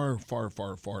far, far,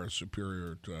 far, far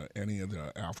superior to any of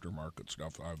the aftermarket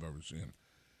stuff I've ever seen.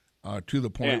 To the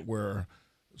point where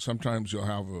sometimes you'll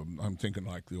have I'm thinking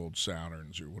like the old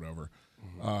Saturns or whatever,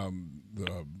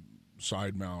 the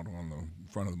side mount on the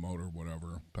front of the motor,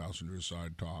 whatever, passenger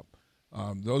side top.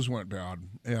 Those went bad.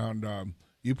 And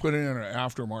you put in an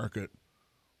aftermarket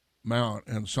mount,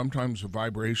 and sometimes the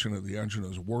vibration of the engine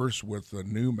is worse with the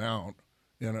new mount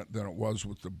in it than it was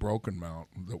with the broken mount,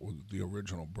 that was the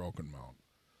original broken mount.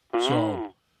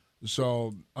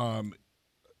 So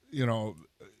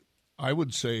I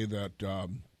would say that,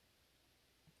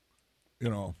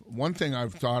 one thing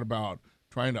I've thought about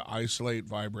trying to isolate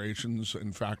vibrations.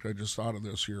 In fact, I just thought of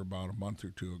this here about a month or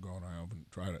two ago, and I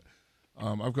haven't tried it.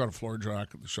 I've got a floor jack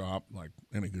at the shop, like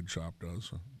any good shop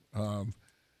does. I'm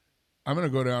going to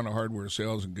go down to hardware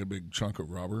sales and get a big chunk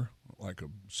of rubber, like a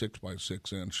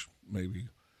 6x6 inch, maybe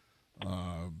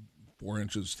 4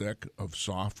 inches thick of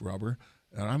soft rubber,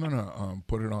 and I'm going to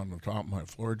put it on the top of my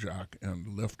floor jack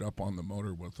and lift up on the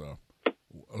motor with a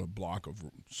block of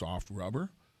soft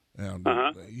rubber, and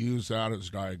use that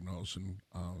as diagnosing.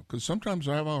 Because sometimes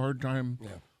I have a hard time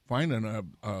finding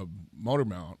a motor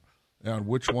mount, and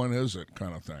which one is it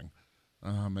kind of thing.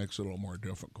 Makes it a little more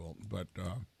difficult. But,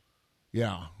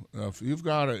 if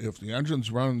the engine's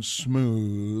run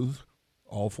smooth,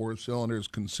 all 4 cylinders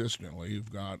consistently,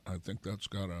 I think that's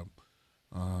got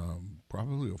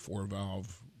probably a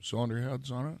 4-valve cylinder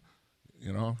heads on it.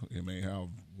 You may have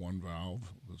one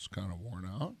valve that's kind of worn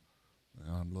out,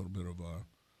 and a little bit of a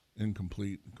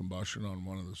incomplete combustion on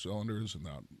one of the cylinders, and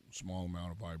that small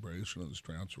amount of vibration is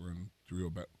transferring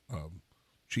through a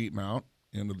cheat mount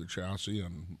into the chassis,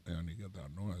 and you get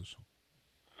that noise.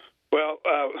 Well,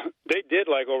 they did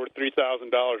like over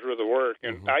 $3,000 worth of work,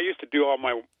 and I used to do all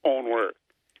my own work.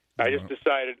 I just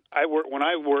decided I work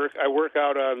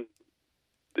out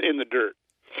in the dirt.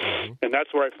 And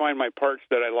that's where I find my parts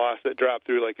that I lost that dropped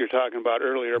through, like you're talking about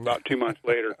earlier, about 2 months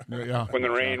later. When the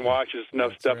rain washes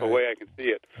enough stuff away, I can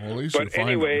see it. Well, at least but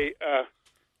anyway,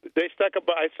 I stuck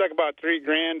about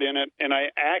 $3,000 in it, and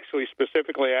I actually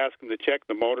specifically asked them to check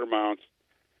the motor mounts,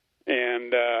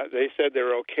 and they said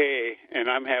they're okay. And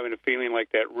I'm having a feeling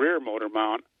like that rear motor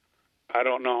mount, I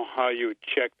don't know how you would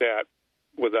check that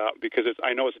because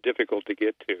I know it's difficult to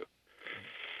get to.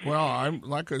 Well, I'm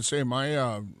like I say,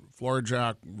 my floor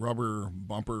jack rubber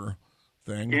bumper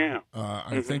thing. Yeah,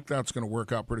 I think that's going to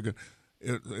work out pretty good.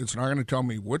 It's not going to tell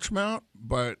me which mount,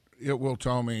 but it will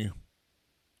tell me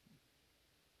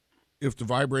if the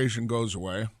vibration goes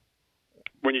away.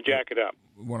 When you jack it up.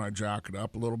 When I jack it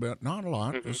up a little bit. Not a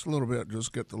lot, just a little bit.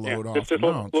 Just get the load off just the a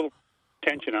mounts. little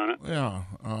tension on it. Yeah.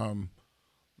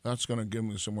 That's going to give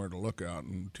me somewhere to look at.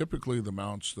 And typically the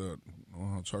mounts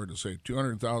it's hard to say,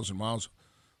 200,000 miles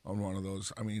on one of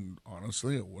those. I mean,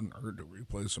 honestly, it wouldn't hurt to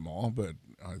replace them all, but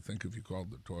I think if you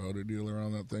called the Toyota dealer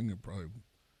on that thing, it probably,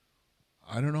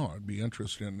 I don't know, I'd be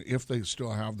interested in if they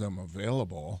still have them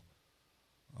available.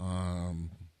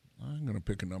 I'm going to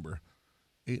pick a number,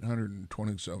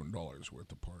 $827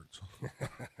 worth of parts.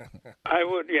 I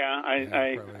would,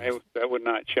 that would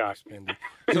not shock me.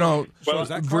 You know, Well,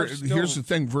 here's the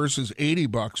thing: versus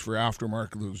 $80 for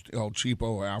aftermarket, those El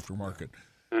Cheapo aftermarket,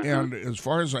 and as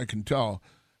far as I can tell,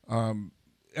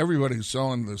 everybody's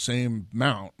selling the same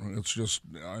mount. It's just,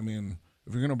 I mean,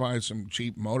 if you're going to buy some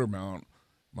cheap motor mount,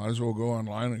 might as well go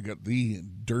online and get the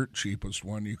dirt cheapest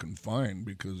one you can find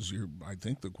because I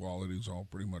think the quality is all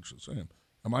pretty much the same.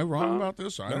 Am I wrong about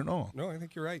this? I don't know. No, I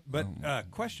think you're right. But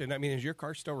question, I mean, is your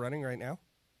car still running right now?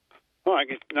 Oh, I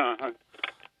guess no.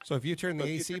 So if you turn the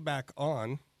AC back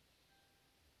on.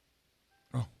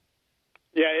 Oh.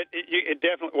 Yeah, it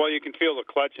definitely, well, you can feel the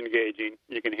clutch engaging.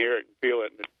 You can hear it and feel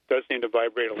it. And it does seem to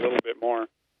vibrate a little bit more.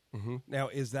 Mm-hmm. Now,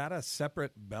 is that a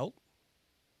separate belt?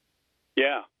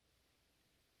 Yeah.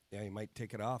 Yeah, you might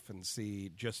take it off and see,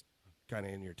 just kind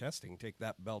of in your testing, take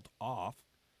that belt off.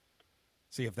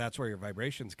 See if that's where your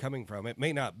vibration's coming from. It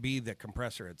may not be the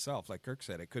compressor itself. Like Kirk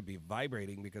said, it could be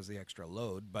vibrating because of the extra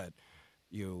load, but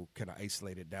you can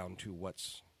isolate it down to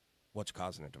what's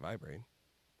causing it to vibrate.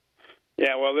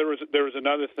 Yeah, well, there was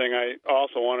another thing I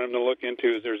also wanted him to look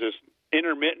into is there's this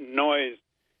intermittent noise,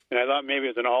 and I thought maybe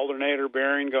it was an alternator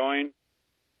bearing going,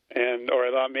 or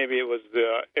I thought maybe it was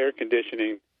the air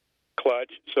conditioning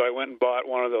clutch. So I went and bought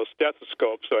one of those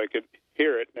stethoscopes so I could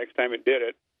hear it next time it did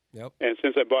it. Yep. And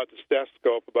since I bought the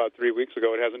stethoscope about 3 weeks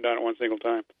ago, it hasn't done it one single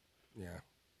time. Yeah.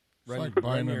 It's like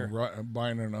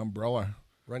buying an umbrella.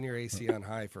 Run your AC on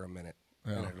high for a minute,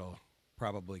 and it'll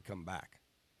probably come back.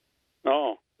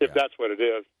 Oh, if that's what it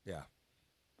is. Yeah.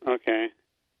 Okay.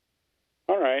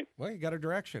 All right. Well, you got a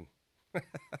direction.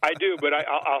 I do, but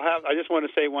I just want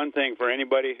to say one thing for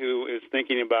anybody who is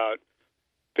thinking about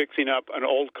fixing up an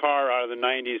old car out of the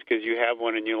 90s because you have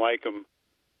one and you like them.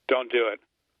 Don't do it.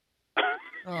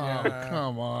 Oh,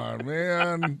 come on,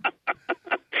 man.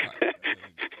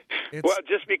 Well,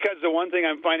 just because the one thing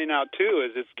I'm finding out, too,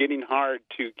 is it's getting hard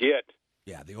to get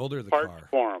the older the parts car.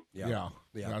 for them. Yeah.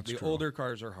 That's the true. older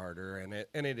cars are harder,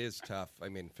 and it is tough. I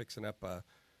mean, fixing up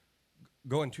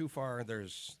going too far,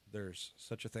 there's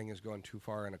such a thing as going too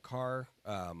far in a car.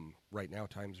 Right now,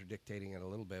 times are dictating it a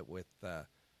little bit with the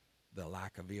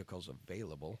lack of vehicles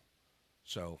available.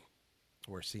 So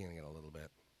we're seeing it a little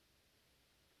bit.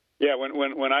 Yeah,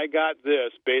 when I got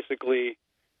this, basically,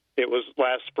 it was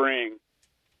last spring,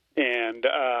 and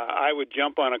I would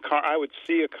jump on a car. I would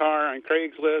see a car on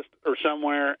Craigslist or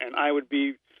somewhere, and I would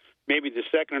be maybe the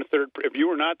second or third. If you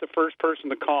were not the first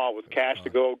person to call with cash to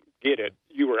go get it,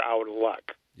 you were out of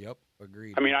luck. Yep,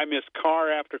 agreed. I mean, I missed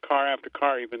car after car after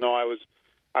car, even though I was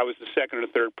the second or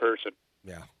third person.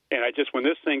 Yeah. And when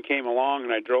this thing came along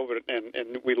and I drove it,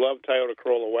 and we love Toyota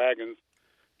Corolla wagons,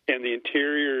 and the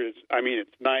interior is, I mean,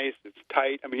 it's nice, it's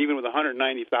tight. I mean, even with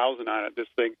 190,000 on it, this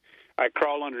thing, I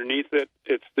crawl underneath it.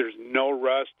 There's no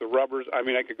rust, the rubbers. I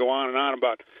mean, I could go on and on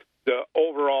about the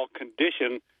overall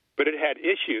condition, but it had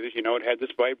issues. You know, it had this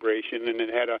vibration, and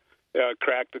it had a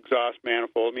cracked exhaust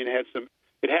manifold. I mean,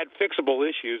 it had fixable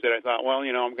issues that I thought, well,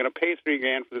 you know, I'm going to pay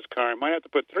 $3,000 for this car. I might have to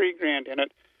put $3,000 in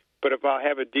it, but if I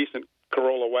have a decent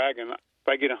Corolla wagon, if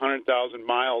I get 100,000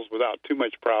 miles without too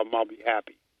much problem, I'll be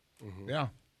happy. Mm-hmm. Yeah.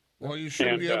 Well, you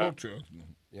should be able to.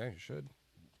 Yeah, you should.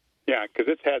 Yeah,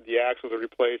 because it's had the axles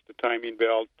replaced, the timing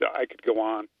belt. I could go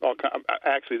on.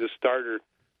 Actually, the starter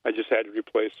I just had to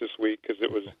replace this week because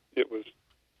it was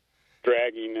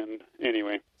dragging. And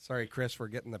anyway, sorry, Chris, we're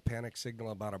getting the panic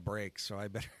signal about a break, so I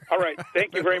better. All right,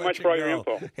 thank you very much for all your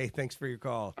info. Hey, thanks for your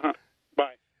call.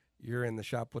 Bye. You're in the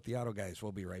shop with the auto guys.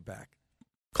 We'll be right back.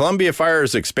 Columbia Fire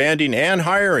is expanding and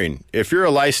hiring. If you're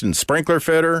a licensed sprinkler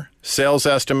fitter, sales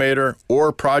estimator,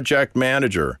 or project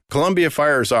manager, Columbia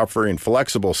Fire is offering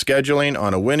flexible scheduling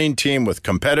on a winning team with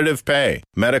competitive pay,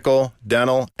 medical,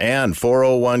 dental, and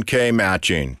 401k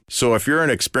matching. So if you're an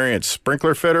experienced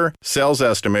sprinkler fitter, sales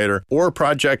estimator, or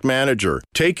project manager,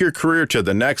 take your career to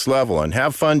the next level and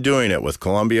have fun doing it with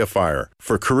Columbia Fire.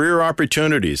 For career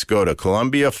opportunities, go to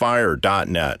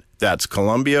columbiafire.net. That's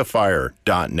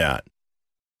columbiafire.net.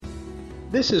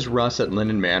 This is Russ at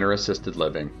Linden Manor Assisted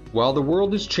Living. While the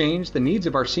world has changed, the needs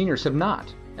of our seniors have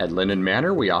not. At Linden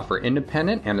Manor, we offer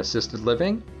independent and assisted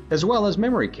living, as well as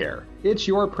memory care. It's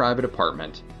your private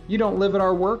apartment. You don't live at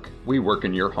our work, we work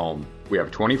in your home. We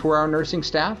have 24-hour nursing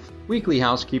staff, weekly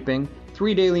housekeeping,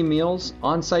 3 daily meals,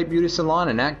 on-site beauty salon,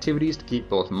 and activities to keep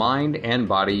both mind and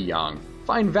body young.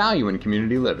 Find value in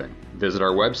community living. Visit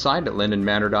our website at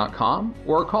lindenmanor.com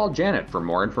or call Janet for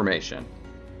more information.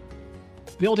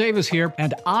 Bill Davis here,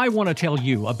 and I want to tell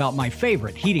you about my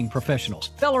favorite heating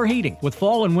professionals, Feller Heating. With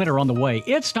fall and winter on the way,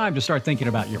 it's time to start thinking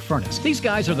about your furnace. These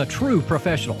guys are the true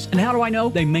professionals. And how do I know?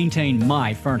 They maintain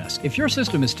my furnace. If your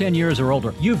system is 10 years or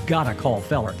older, you've got to call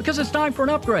Feller because it's time for an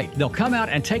upgrade. They'll come out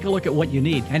and take a look at what you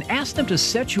need and ask them to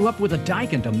set you up with a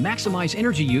Daikin to maximize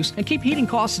energy use and keep heating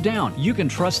costs down. You can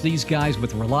trust these guys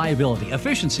with reliability,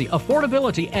 efficiency,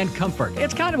 affordability, and comfort.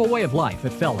 It's kind of a way of life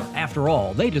at Feller. After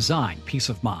all, they design peace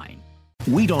of mind.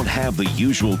 We don't have the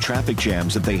usual traffic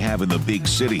jams that they have in the big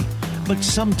city, but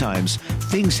sometimes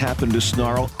things happen to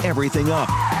snarl everything up.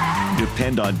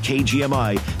 Depend on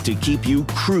KGMI to keep you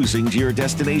cruising to your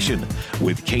destination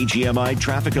with KGMI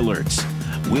traffic alerts.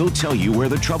 We'll tell you where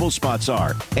the trouble spots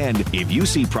are, and if you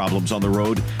see problems on the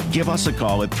road, give us a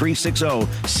call at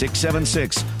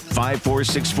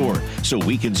 360-676-5464 so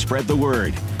we can spread the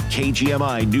word.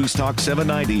 KGMI News Talk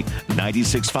 790,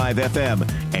 96.5 FM,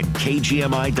 and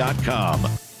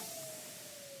KGMI.com.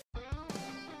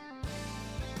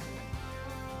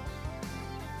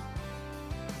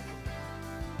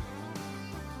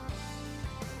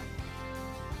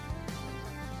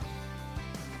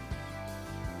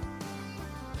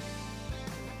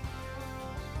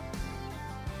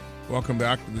 Welcome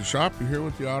back to the shop. You're here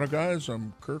with the Auto Guys.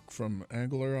 I'm Kirk from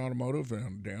Angler Automotive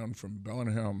and Dan from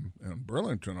Bellingham and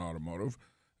Burlington Automotive.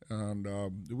 And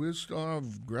do we still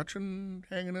have Gretchen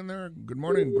hanging in there? Good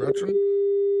morning, Gretchen.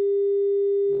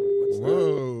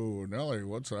 Whoa, Nellie,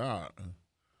 what's that?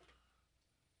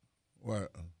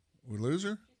 What? We lose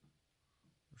her?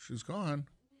 She's gone.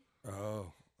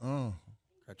 Oh.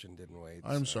 Gretchen didn't wait.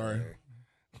 I'm sorry.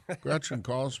 Gretchen,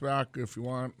 call us back if you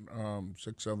want.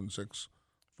 676-5464.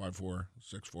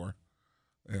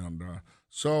 And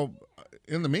so,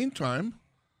 in the meantime,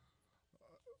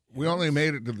 we only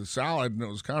made it to the salad, and it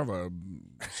was kind of a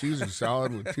Caesar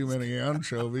salad with too many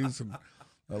anchovies and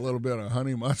a little bit of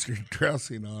honey mustard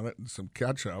dressing on it and some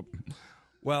ketchup.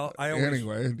 Well,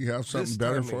 anyway, do you have something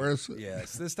better for us?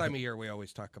 Yes, this time of year we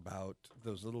always talk about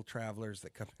those little travelers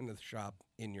that come into the shop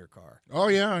in your car. Oh,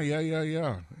 yeah.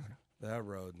 The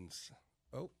rodents.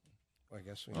 Oh, I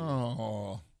guess we.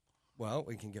 Oh. Well,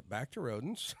 we can get back to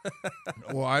rodents.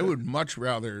 Well, I would much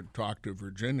rather talk to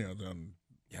Virginia than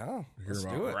hear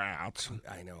about rats.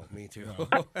 I know, me too.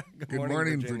 Yeah. Good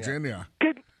morning, Virginia.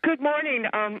 Good morning.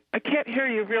 I can't hear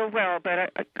you real well,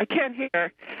 but I can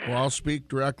hear. Well, I'll speak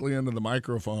directly into the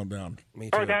microphone down. Me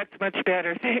too. Oh, that's much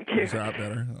better. Thank you. Is that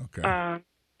better? Okay.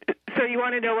 So you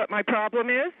want to know what my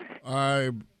problem is?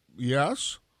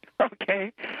 Yes.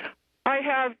 Okay. I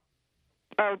have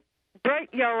a bright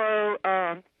yellow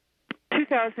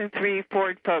 2003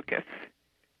 Ford Focus,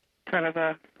 kind of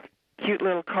a cute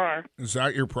little car. Is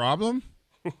that your problem?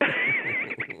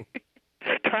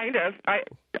 Kind of. I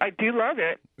do love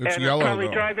it. It's and yellow, I'll probably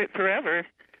though. drive it forever.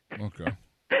 Okay.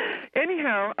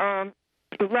 Anyhow,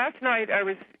 last night I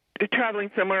was traveling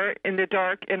somewhere in the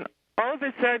dark, and all of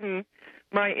a sudden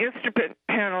my instrument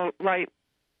panel light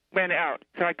went out,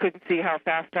 so I couldn't see how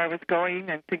fast I was going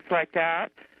and things like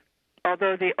that,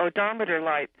 although the odometer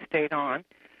light stayed on.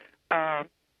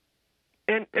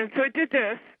 And so I did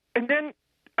this, and then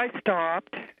I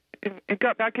stopped and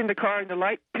got back in the car, and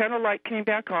the panel light came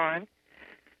back on.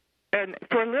 And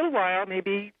for a little while,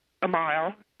 maybe a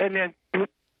mile, and then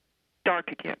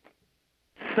dark again.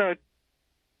 So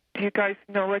do you guys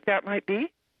know what that might be?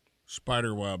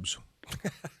 Spider webs.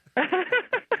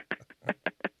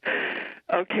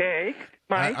 Okay.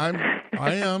 Mike?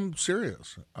 I am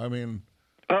serious. I mean,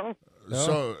 oh.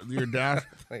 So your dash.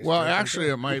 Well, actually,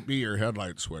 it might be your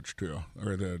headlight switch too,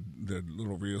 or the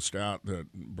little rheostat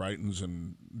that brightens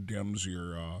and dims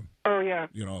your. Oh yeah.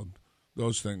 You know,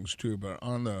 those things too. But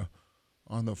on the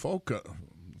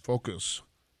Focus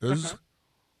is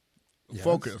Yes.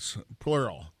 Focus,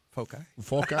 plural. Foci.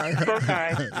 Foci. Foci.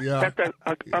 Yeah. That's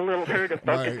a little herd of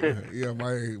focuses.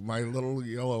 My little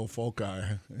yellow foci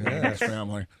in his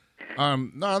family.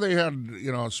 No, they had,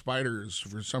 spiders.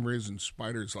 For some reason,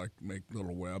 spiders like to make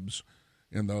little webs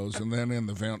in those, and then in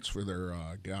the vents for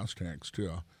their gas tanks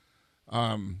too.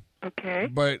 Okay.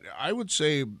 But I would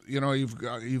say, you've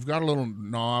got a little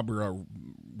knob or a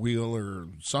wheel or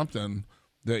something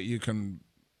that you can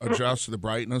adjust the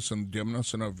brightness and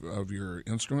dimness of your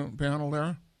instrument panel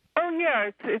there. Oh yeah,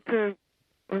 it's a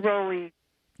rolly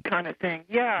kind of thing.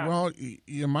 Yeah. Well,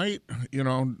 you might, do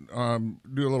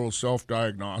a little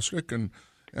self-diagnostic and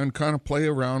kind of play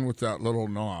around with that little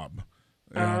knob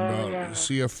and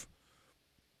see if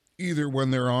either when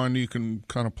they're on you can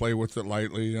kind of play with it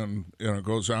lightly and it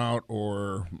goes out,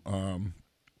 or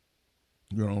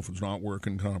if it's not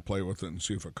working, kind of play with it and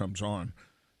see if it comes on.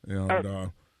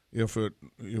 And if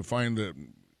you find that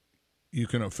you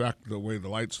can affect the way the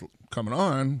light's coming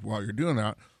on while you're doing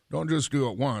that, don't just do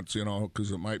it once,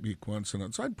 because it might be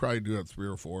coincidence. I'd probably do it 3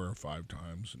 or 4 or 5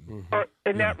 times.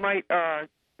 And, that might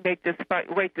wake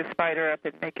the spider up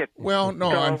and make it. Well,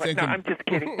 no, I'm thinking. No, I'm just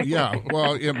kidding. Yeah,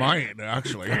 well, it might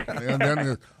actually,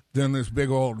 and then this big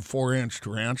old 4-inch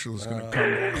tarantula is going to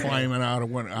come climbing out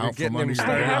from under your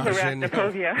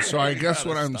arachnophobia. So I guess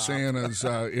what I'm saying is,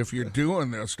 if you're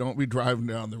doing this, don't be driving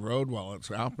down the road while it's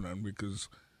happening, because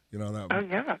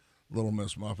that Little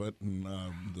Miss Muffet and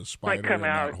the spider and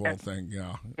that whole thing,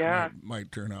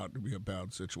 might turn out to be a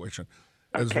bad situation.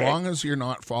 As long as you're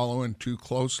not following too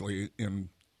closely in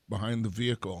behind the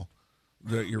vehicle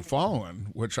that you're following,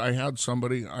 which I had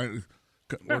somebody.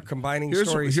 We're combining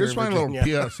stories. Here's my Virginia.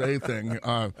 little PSA thing.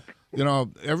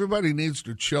 Everybody needs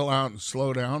to chill out and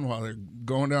slow down while they're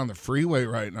going down the freeway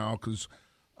right now, because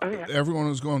everyone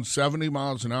was going 70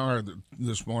 miles an hour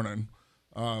this morning.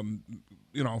 From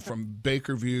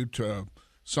Bakerview to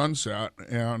Sunset,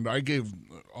 and I gave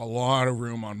a lot of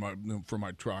room for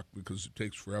my truck because it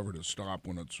takes forever to stop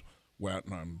when it's wet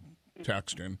and I'm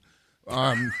texting.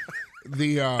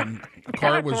 The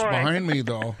car was behind me,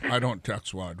 though. I don't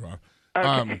text while I drive.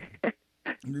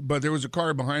 But there was a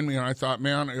car behind me, and I thought,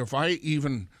 man, if I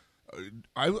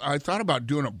thought about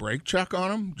doing a brake check on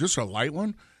them, just a light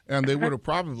one, and they would have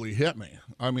probably hit me.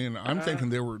 I mean, I'm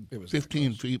thinking they were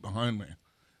 15 feet behind me.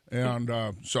 And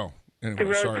anyway, the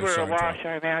roads were awash,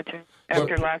 I imagine,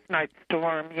 after last night's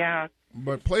storm. Yeah.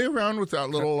 But play around with that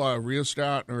little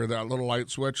rheostat or that little light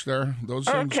switch there. Those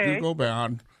things do go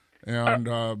bad. And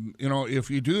if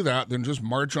you do that, then just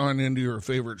march on into your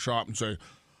favorite shop and say,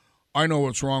 I know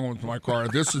what's wrong with my car.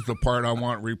 This is the part I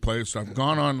want replaced. I've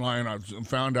gone online. I've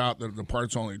found out that the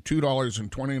part's only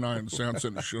 $2.29,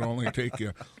 and it should only take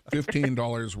you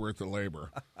 $15 worth of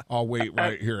labor. I'll wait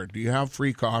right here. Do you have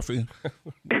free coffee?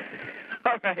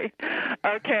 All right.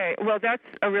 Okay. Well, that's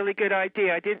a really good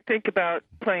idea. I didn't think about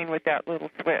playing with that little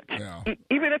switch. Yeah.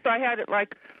 Even if I had it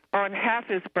on half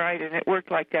as bright and it worked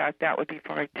like that would be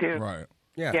fine too. Right.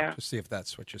 Yeah. Just see if that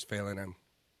switch is failing him.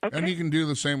 Okay. And you can do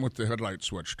the same with the headlight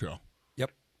switch too.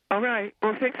 Yep. All right.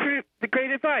 Well, thanks for the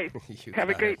great advice. Have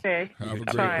a great day. Have a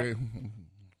great day.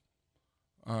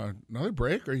 Another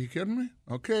break? Are you kidding me?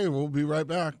 Okay, we'll be right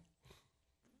back.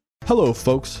 Hello,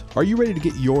 folks. Are you ready to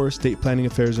get your estate planning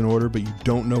affairs in order, but you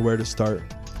don't know where to start?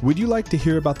 Would you like to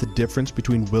hear about the difference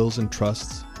between wills and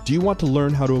trusts? Do you want to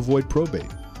learn how to avoid probate?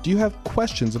 Do you have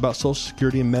questions about Social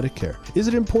Security and Medicare? Is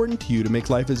it important to you to make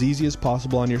life as easy as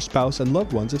possible on your spouse and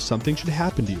loved ones if something should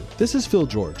happen to you? This is Phil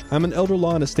George. I'm an elder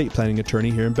law and estate planning attorney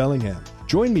here in Bellingham.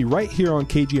 Join me right here on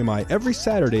KGMI every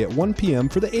Saturday at 1 p.m.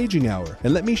 for the Aging Hour,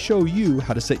 and let me show you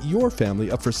how to set your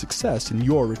family up for success in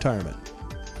your retirement.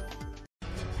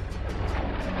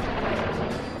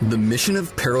 The mission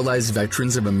of Paralyzed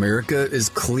Veterans of America is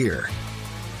clear: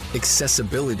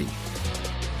 accessibility.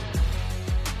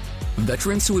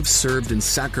 Veterans who have served and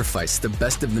sacrificed the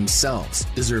best of themselves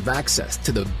deserve access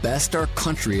to the best our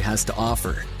country has to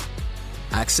offer.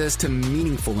 Access to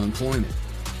meaningful employment.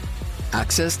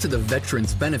 Access to the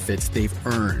veterans' benefits they've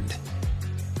earned.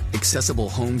 Accessible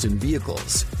homes and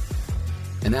vehicles.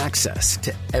 And access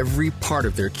to every part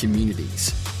of their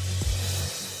communities.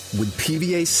 With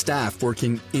PVA staff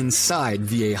working inside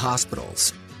VA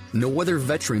hospitals, no other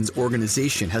veterans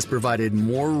organization has provided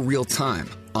more real-time,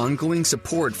 ongoing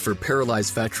support for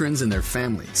paralyzed veterans and their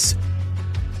families.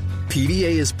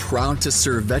 PVA is proud to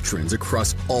serve veterans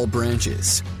across all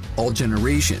branches, all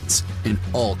generations, and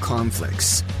all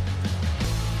conflicts.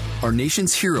 Our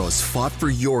nation's heroes fought for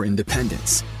your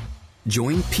independence.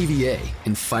 Join PVA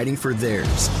in fighting for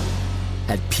theirs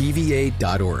at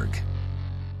pva.org.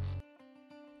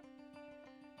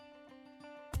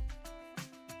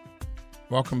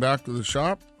 Welcome back to the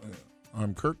shop.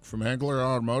 I'm Kirk from Angler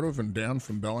Automotive and Dan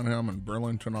from Bellingham and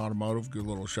Burlington Automotive. Good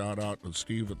little shout out to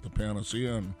Steve at the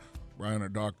Panacea and Brian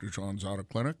at Dr. John's Auto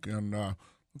Clinic. And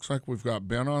looks like we've got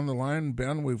Ben on the line.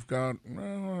 Ben, we've got, a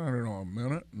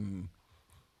minute. And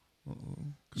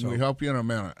can we help you in a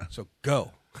minute? So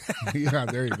go. Yeah,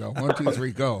 there you go. 1, 2,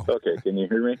 3, go. Okay, can you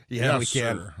hear me? Yeah, yes, we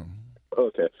can. Sir.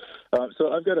 Okay.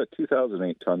 So I've got a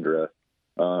 2008 Tundra.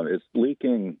 It's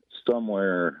leaking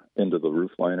somewhere into the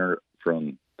roof liner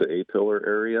from the A-pillar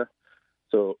area.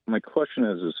 So my question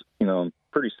is, I'm a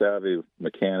pretty savvy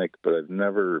mechanic, but I've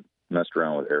never messed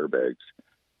around with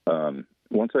airbags.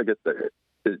 Once I get there,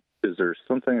 is there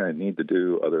something I need to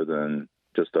do other than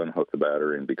just unhook the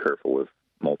battery and be careful with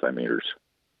multimeters?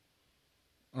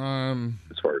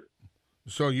 As far as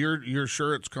So you're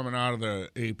sure it's coming out of the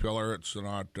A-pillar? It's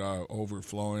not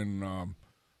overflowing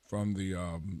from the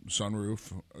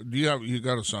sunroof? You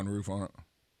got a sunroof on it?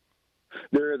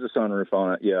 There is a sunroof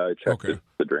on it. Yeah, I checked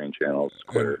the drain channel. It's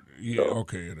clear.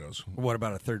 Okay, it is. What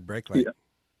about a third brake light? Yeah.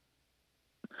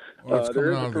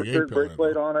 There is a third brake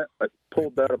light on it. I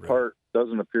pulled that apart.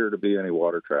 Doesn't appear to be any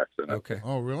water tracks in it. Okay.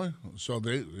 Oh, really? So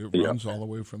it runs all the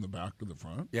way from the back to the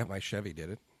front? Yeah, my Chevy did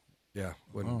it. Yeah,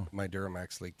 when my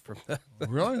Duramax leaked from that.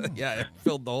 Really? Yeah, it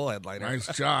filled the whole headliner. Nice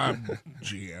job,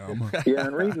 GM. Yeah,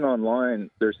 and reading online,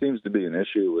 there seems to be an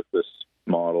issue with this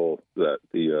model that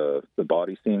the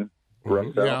body seam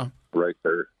runs out right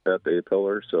there at the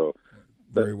A-pillar. So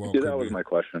that was my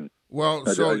question. Well, I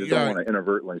just don't want to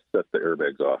inadvertently set the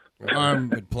airbags off.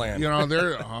 Good plan.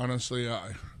 They're honestly,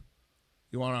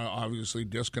 you want to obviously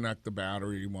disconnect the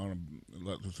battery. You want to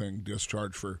let the thing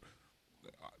discharge for.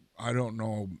 I don't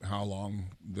know how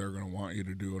long they're going to want you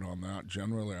to do it on that.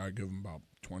 Generally, I give them about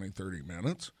 20, 30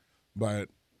 minutes. But,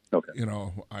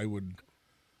 I would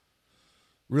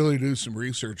really do some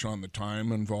research on the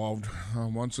time involved.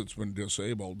 Once it's been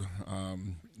disabled,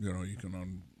 you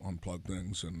can unplug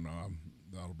things, and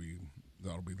that'll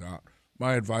be that.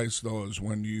 My advice, though, is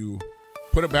when you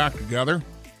put it back together,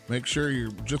 make sure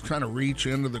you just kind of reach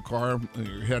into the car,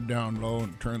 your head down low,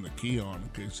 and turn the key on in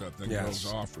case that thing goes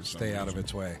off or something. Stay out of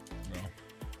its way.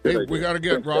 Hey, we got to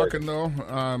get rocking, though.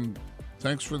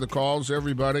 Thanks for the calls,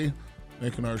 everybody,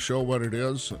 making our show what it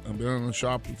is. I've been in the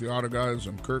shop with the auto guys.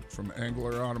 I'm Kirk from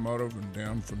Angler Automotive and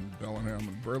Dan from Bellingham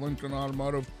and Burlington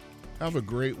Automotive. Have a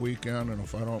great weekend, and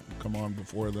if I don't come on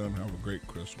before then, have a great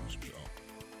Christmas, Joe.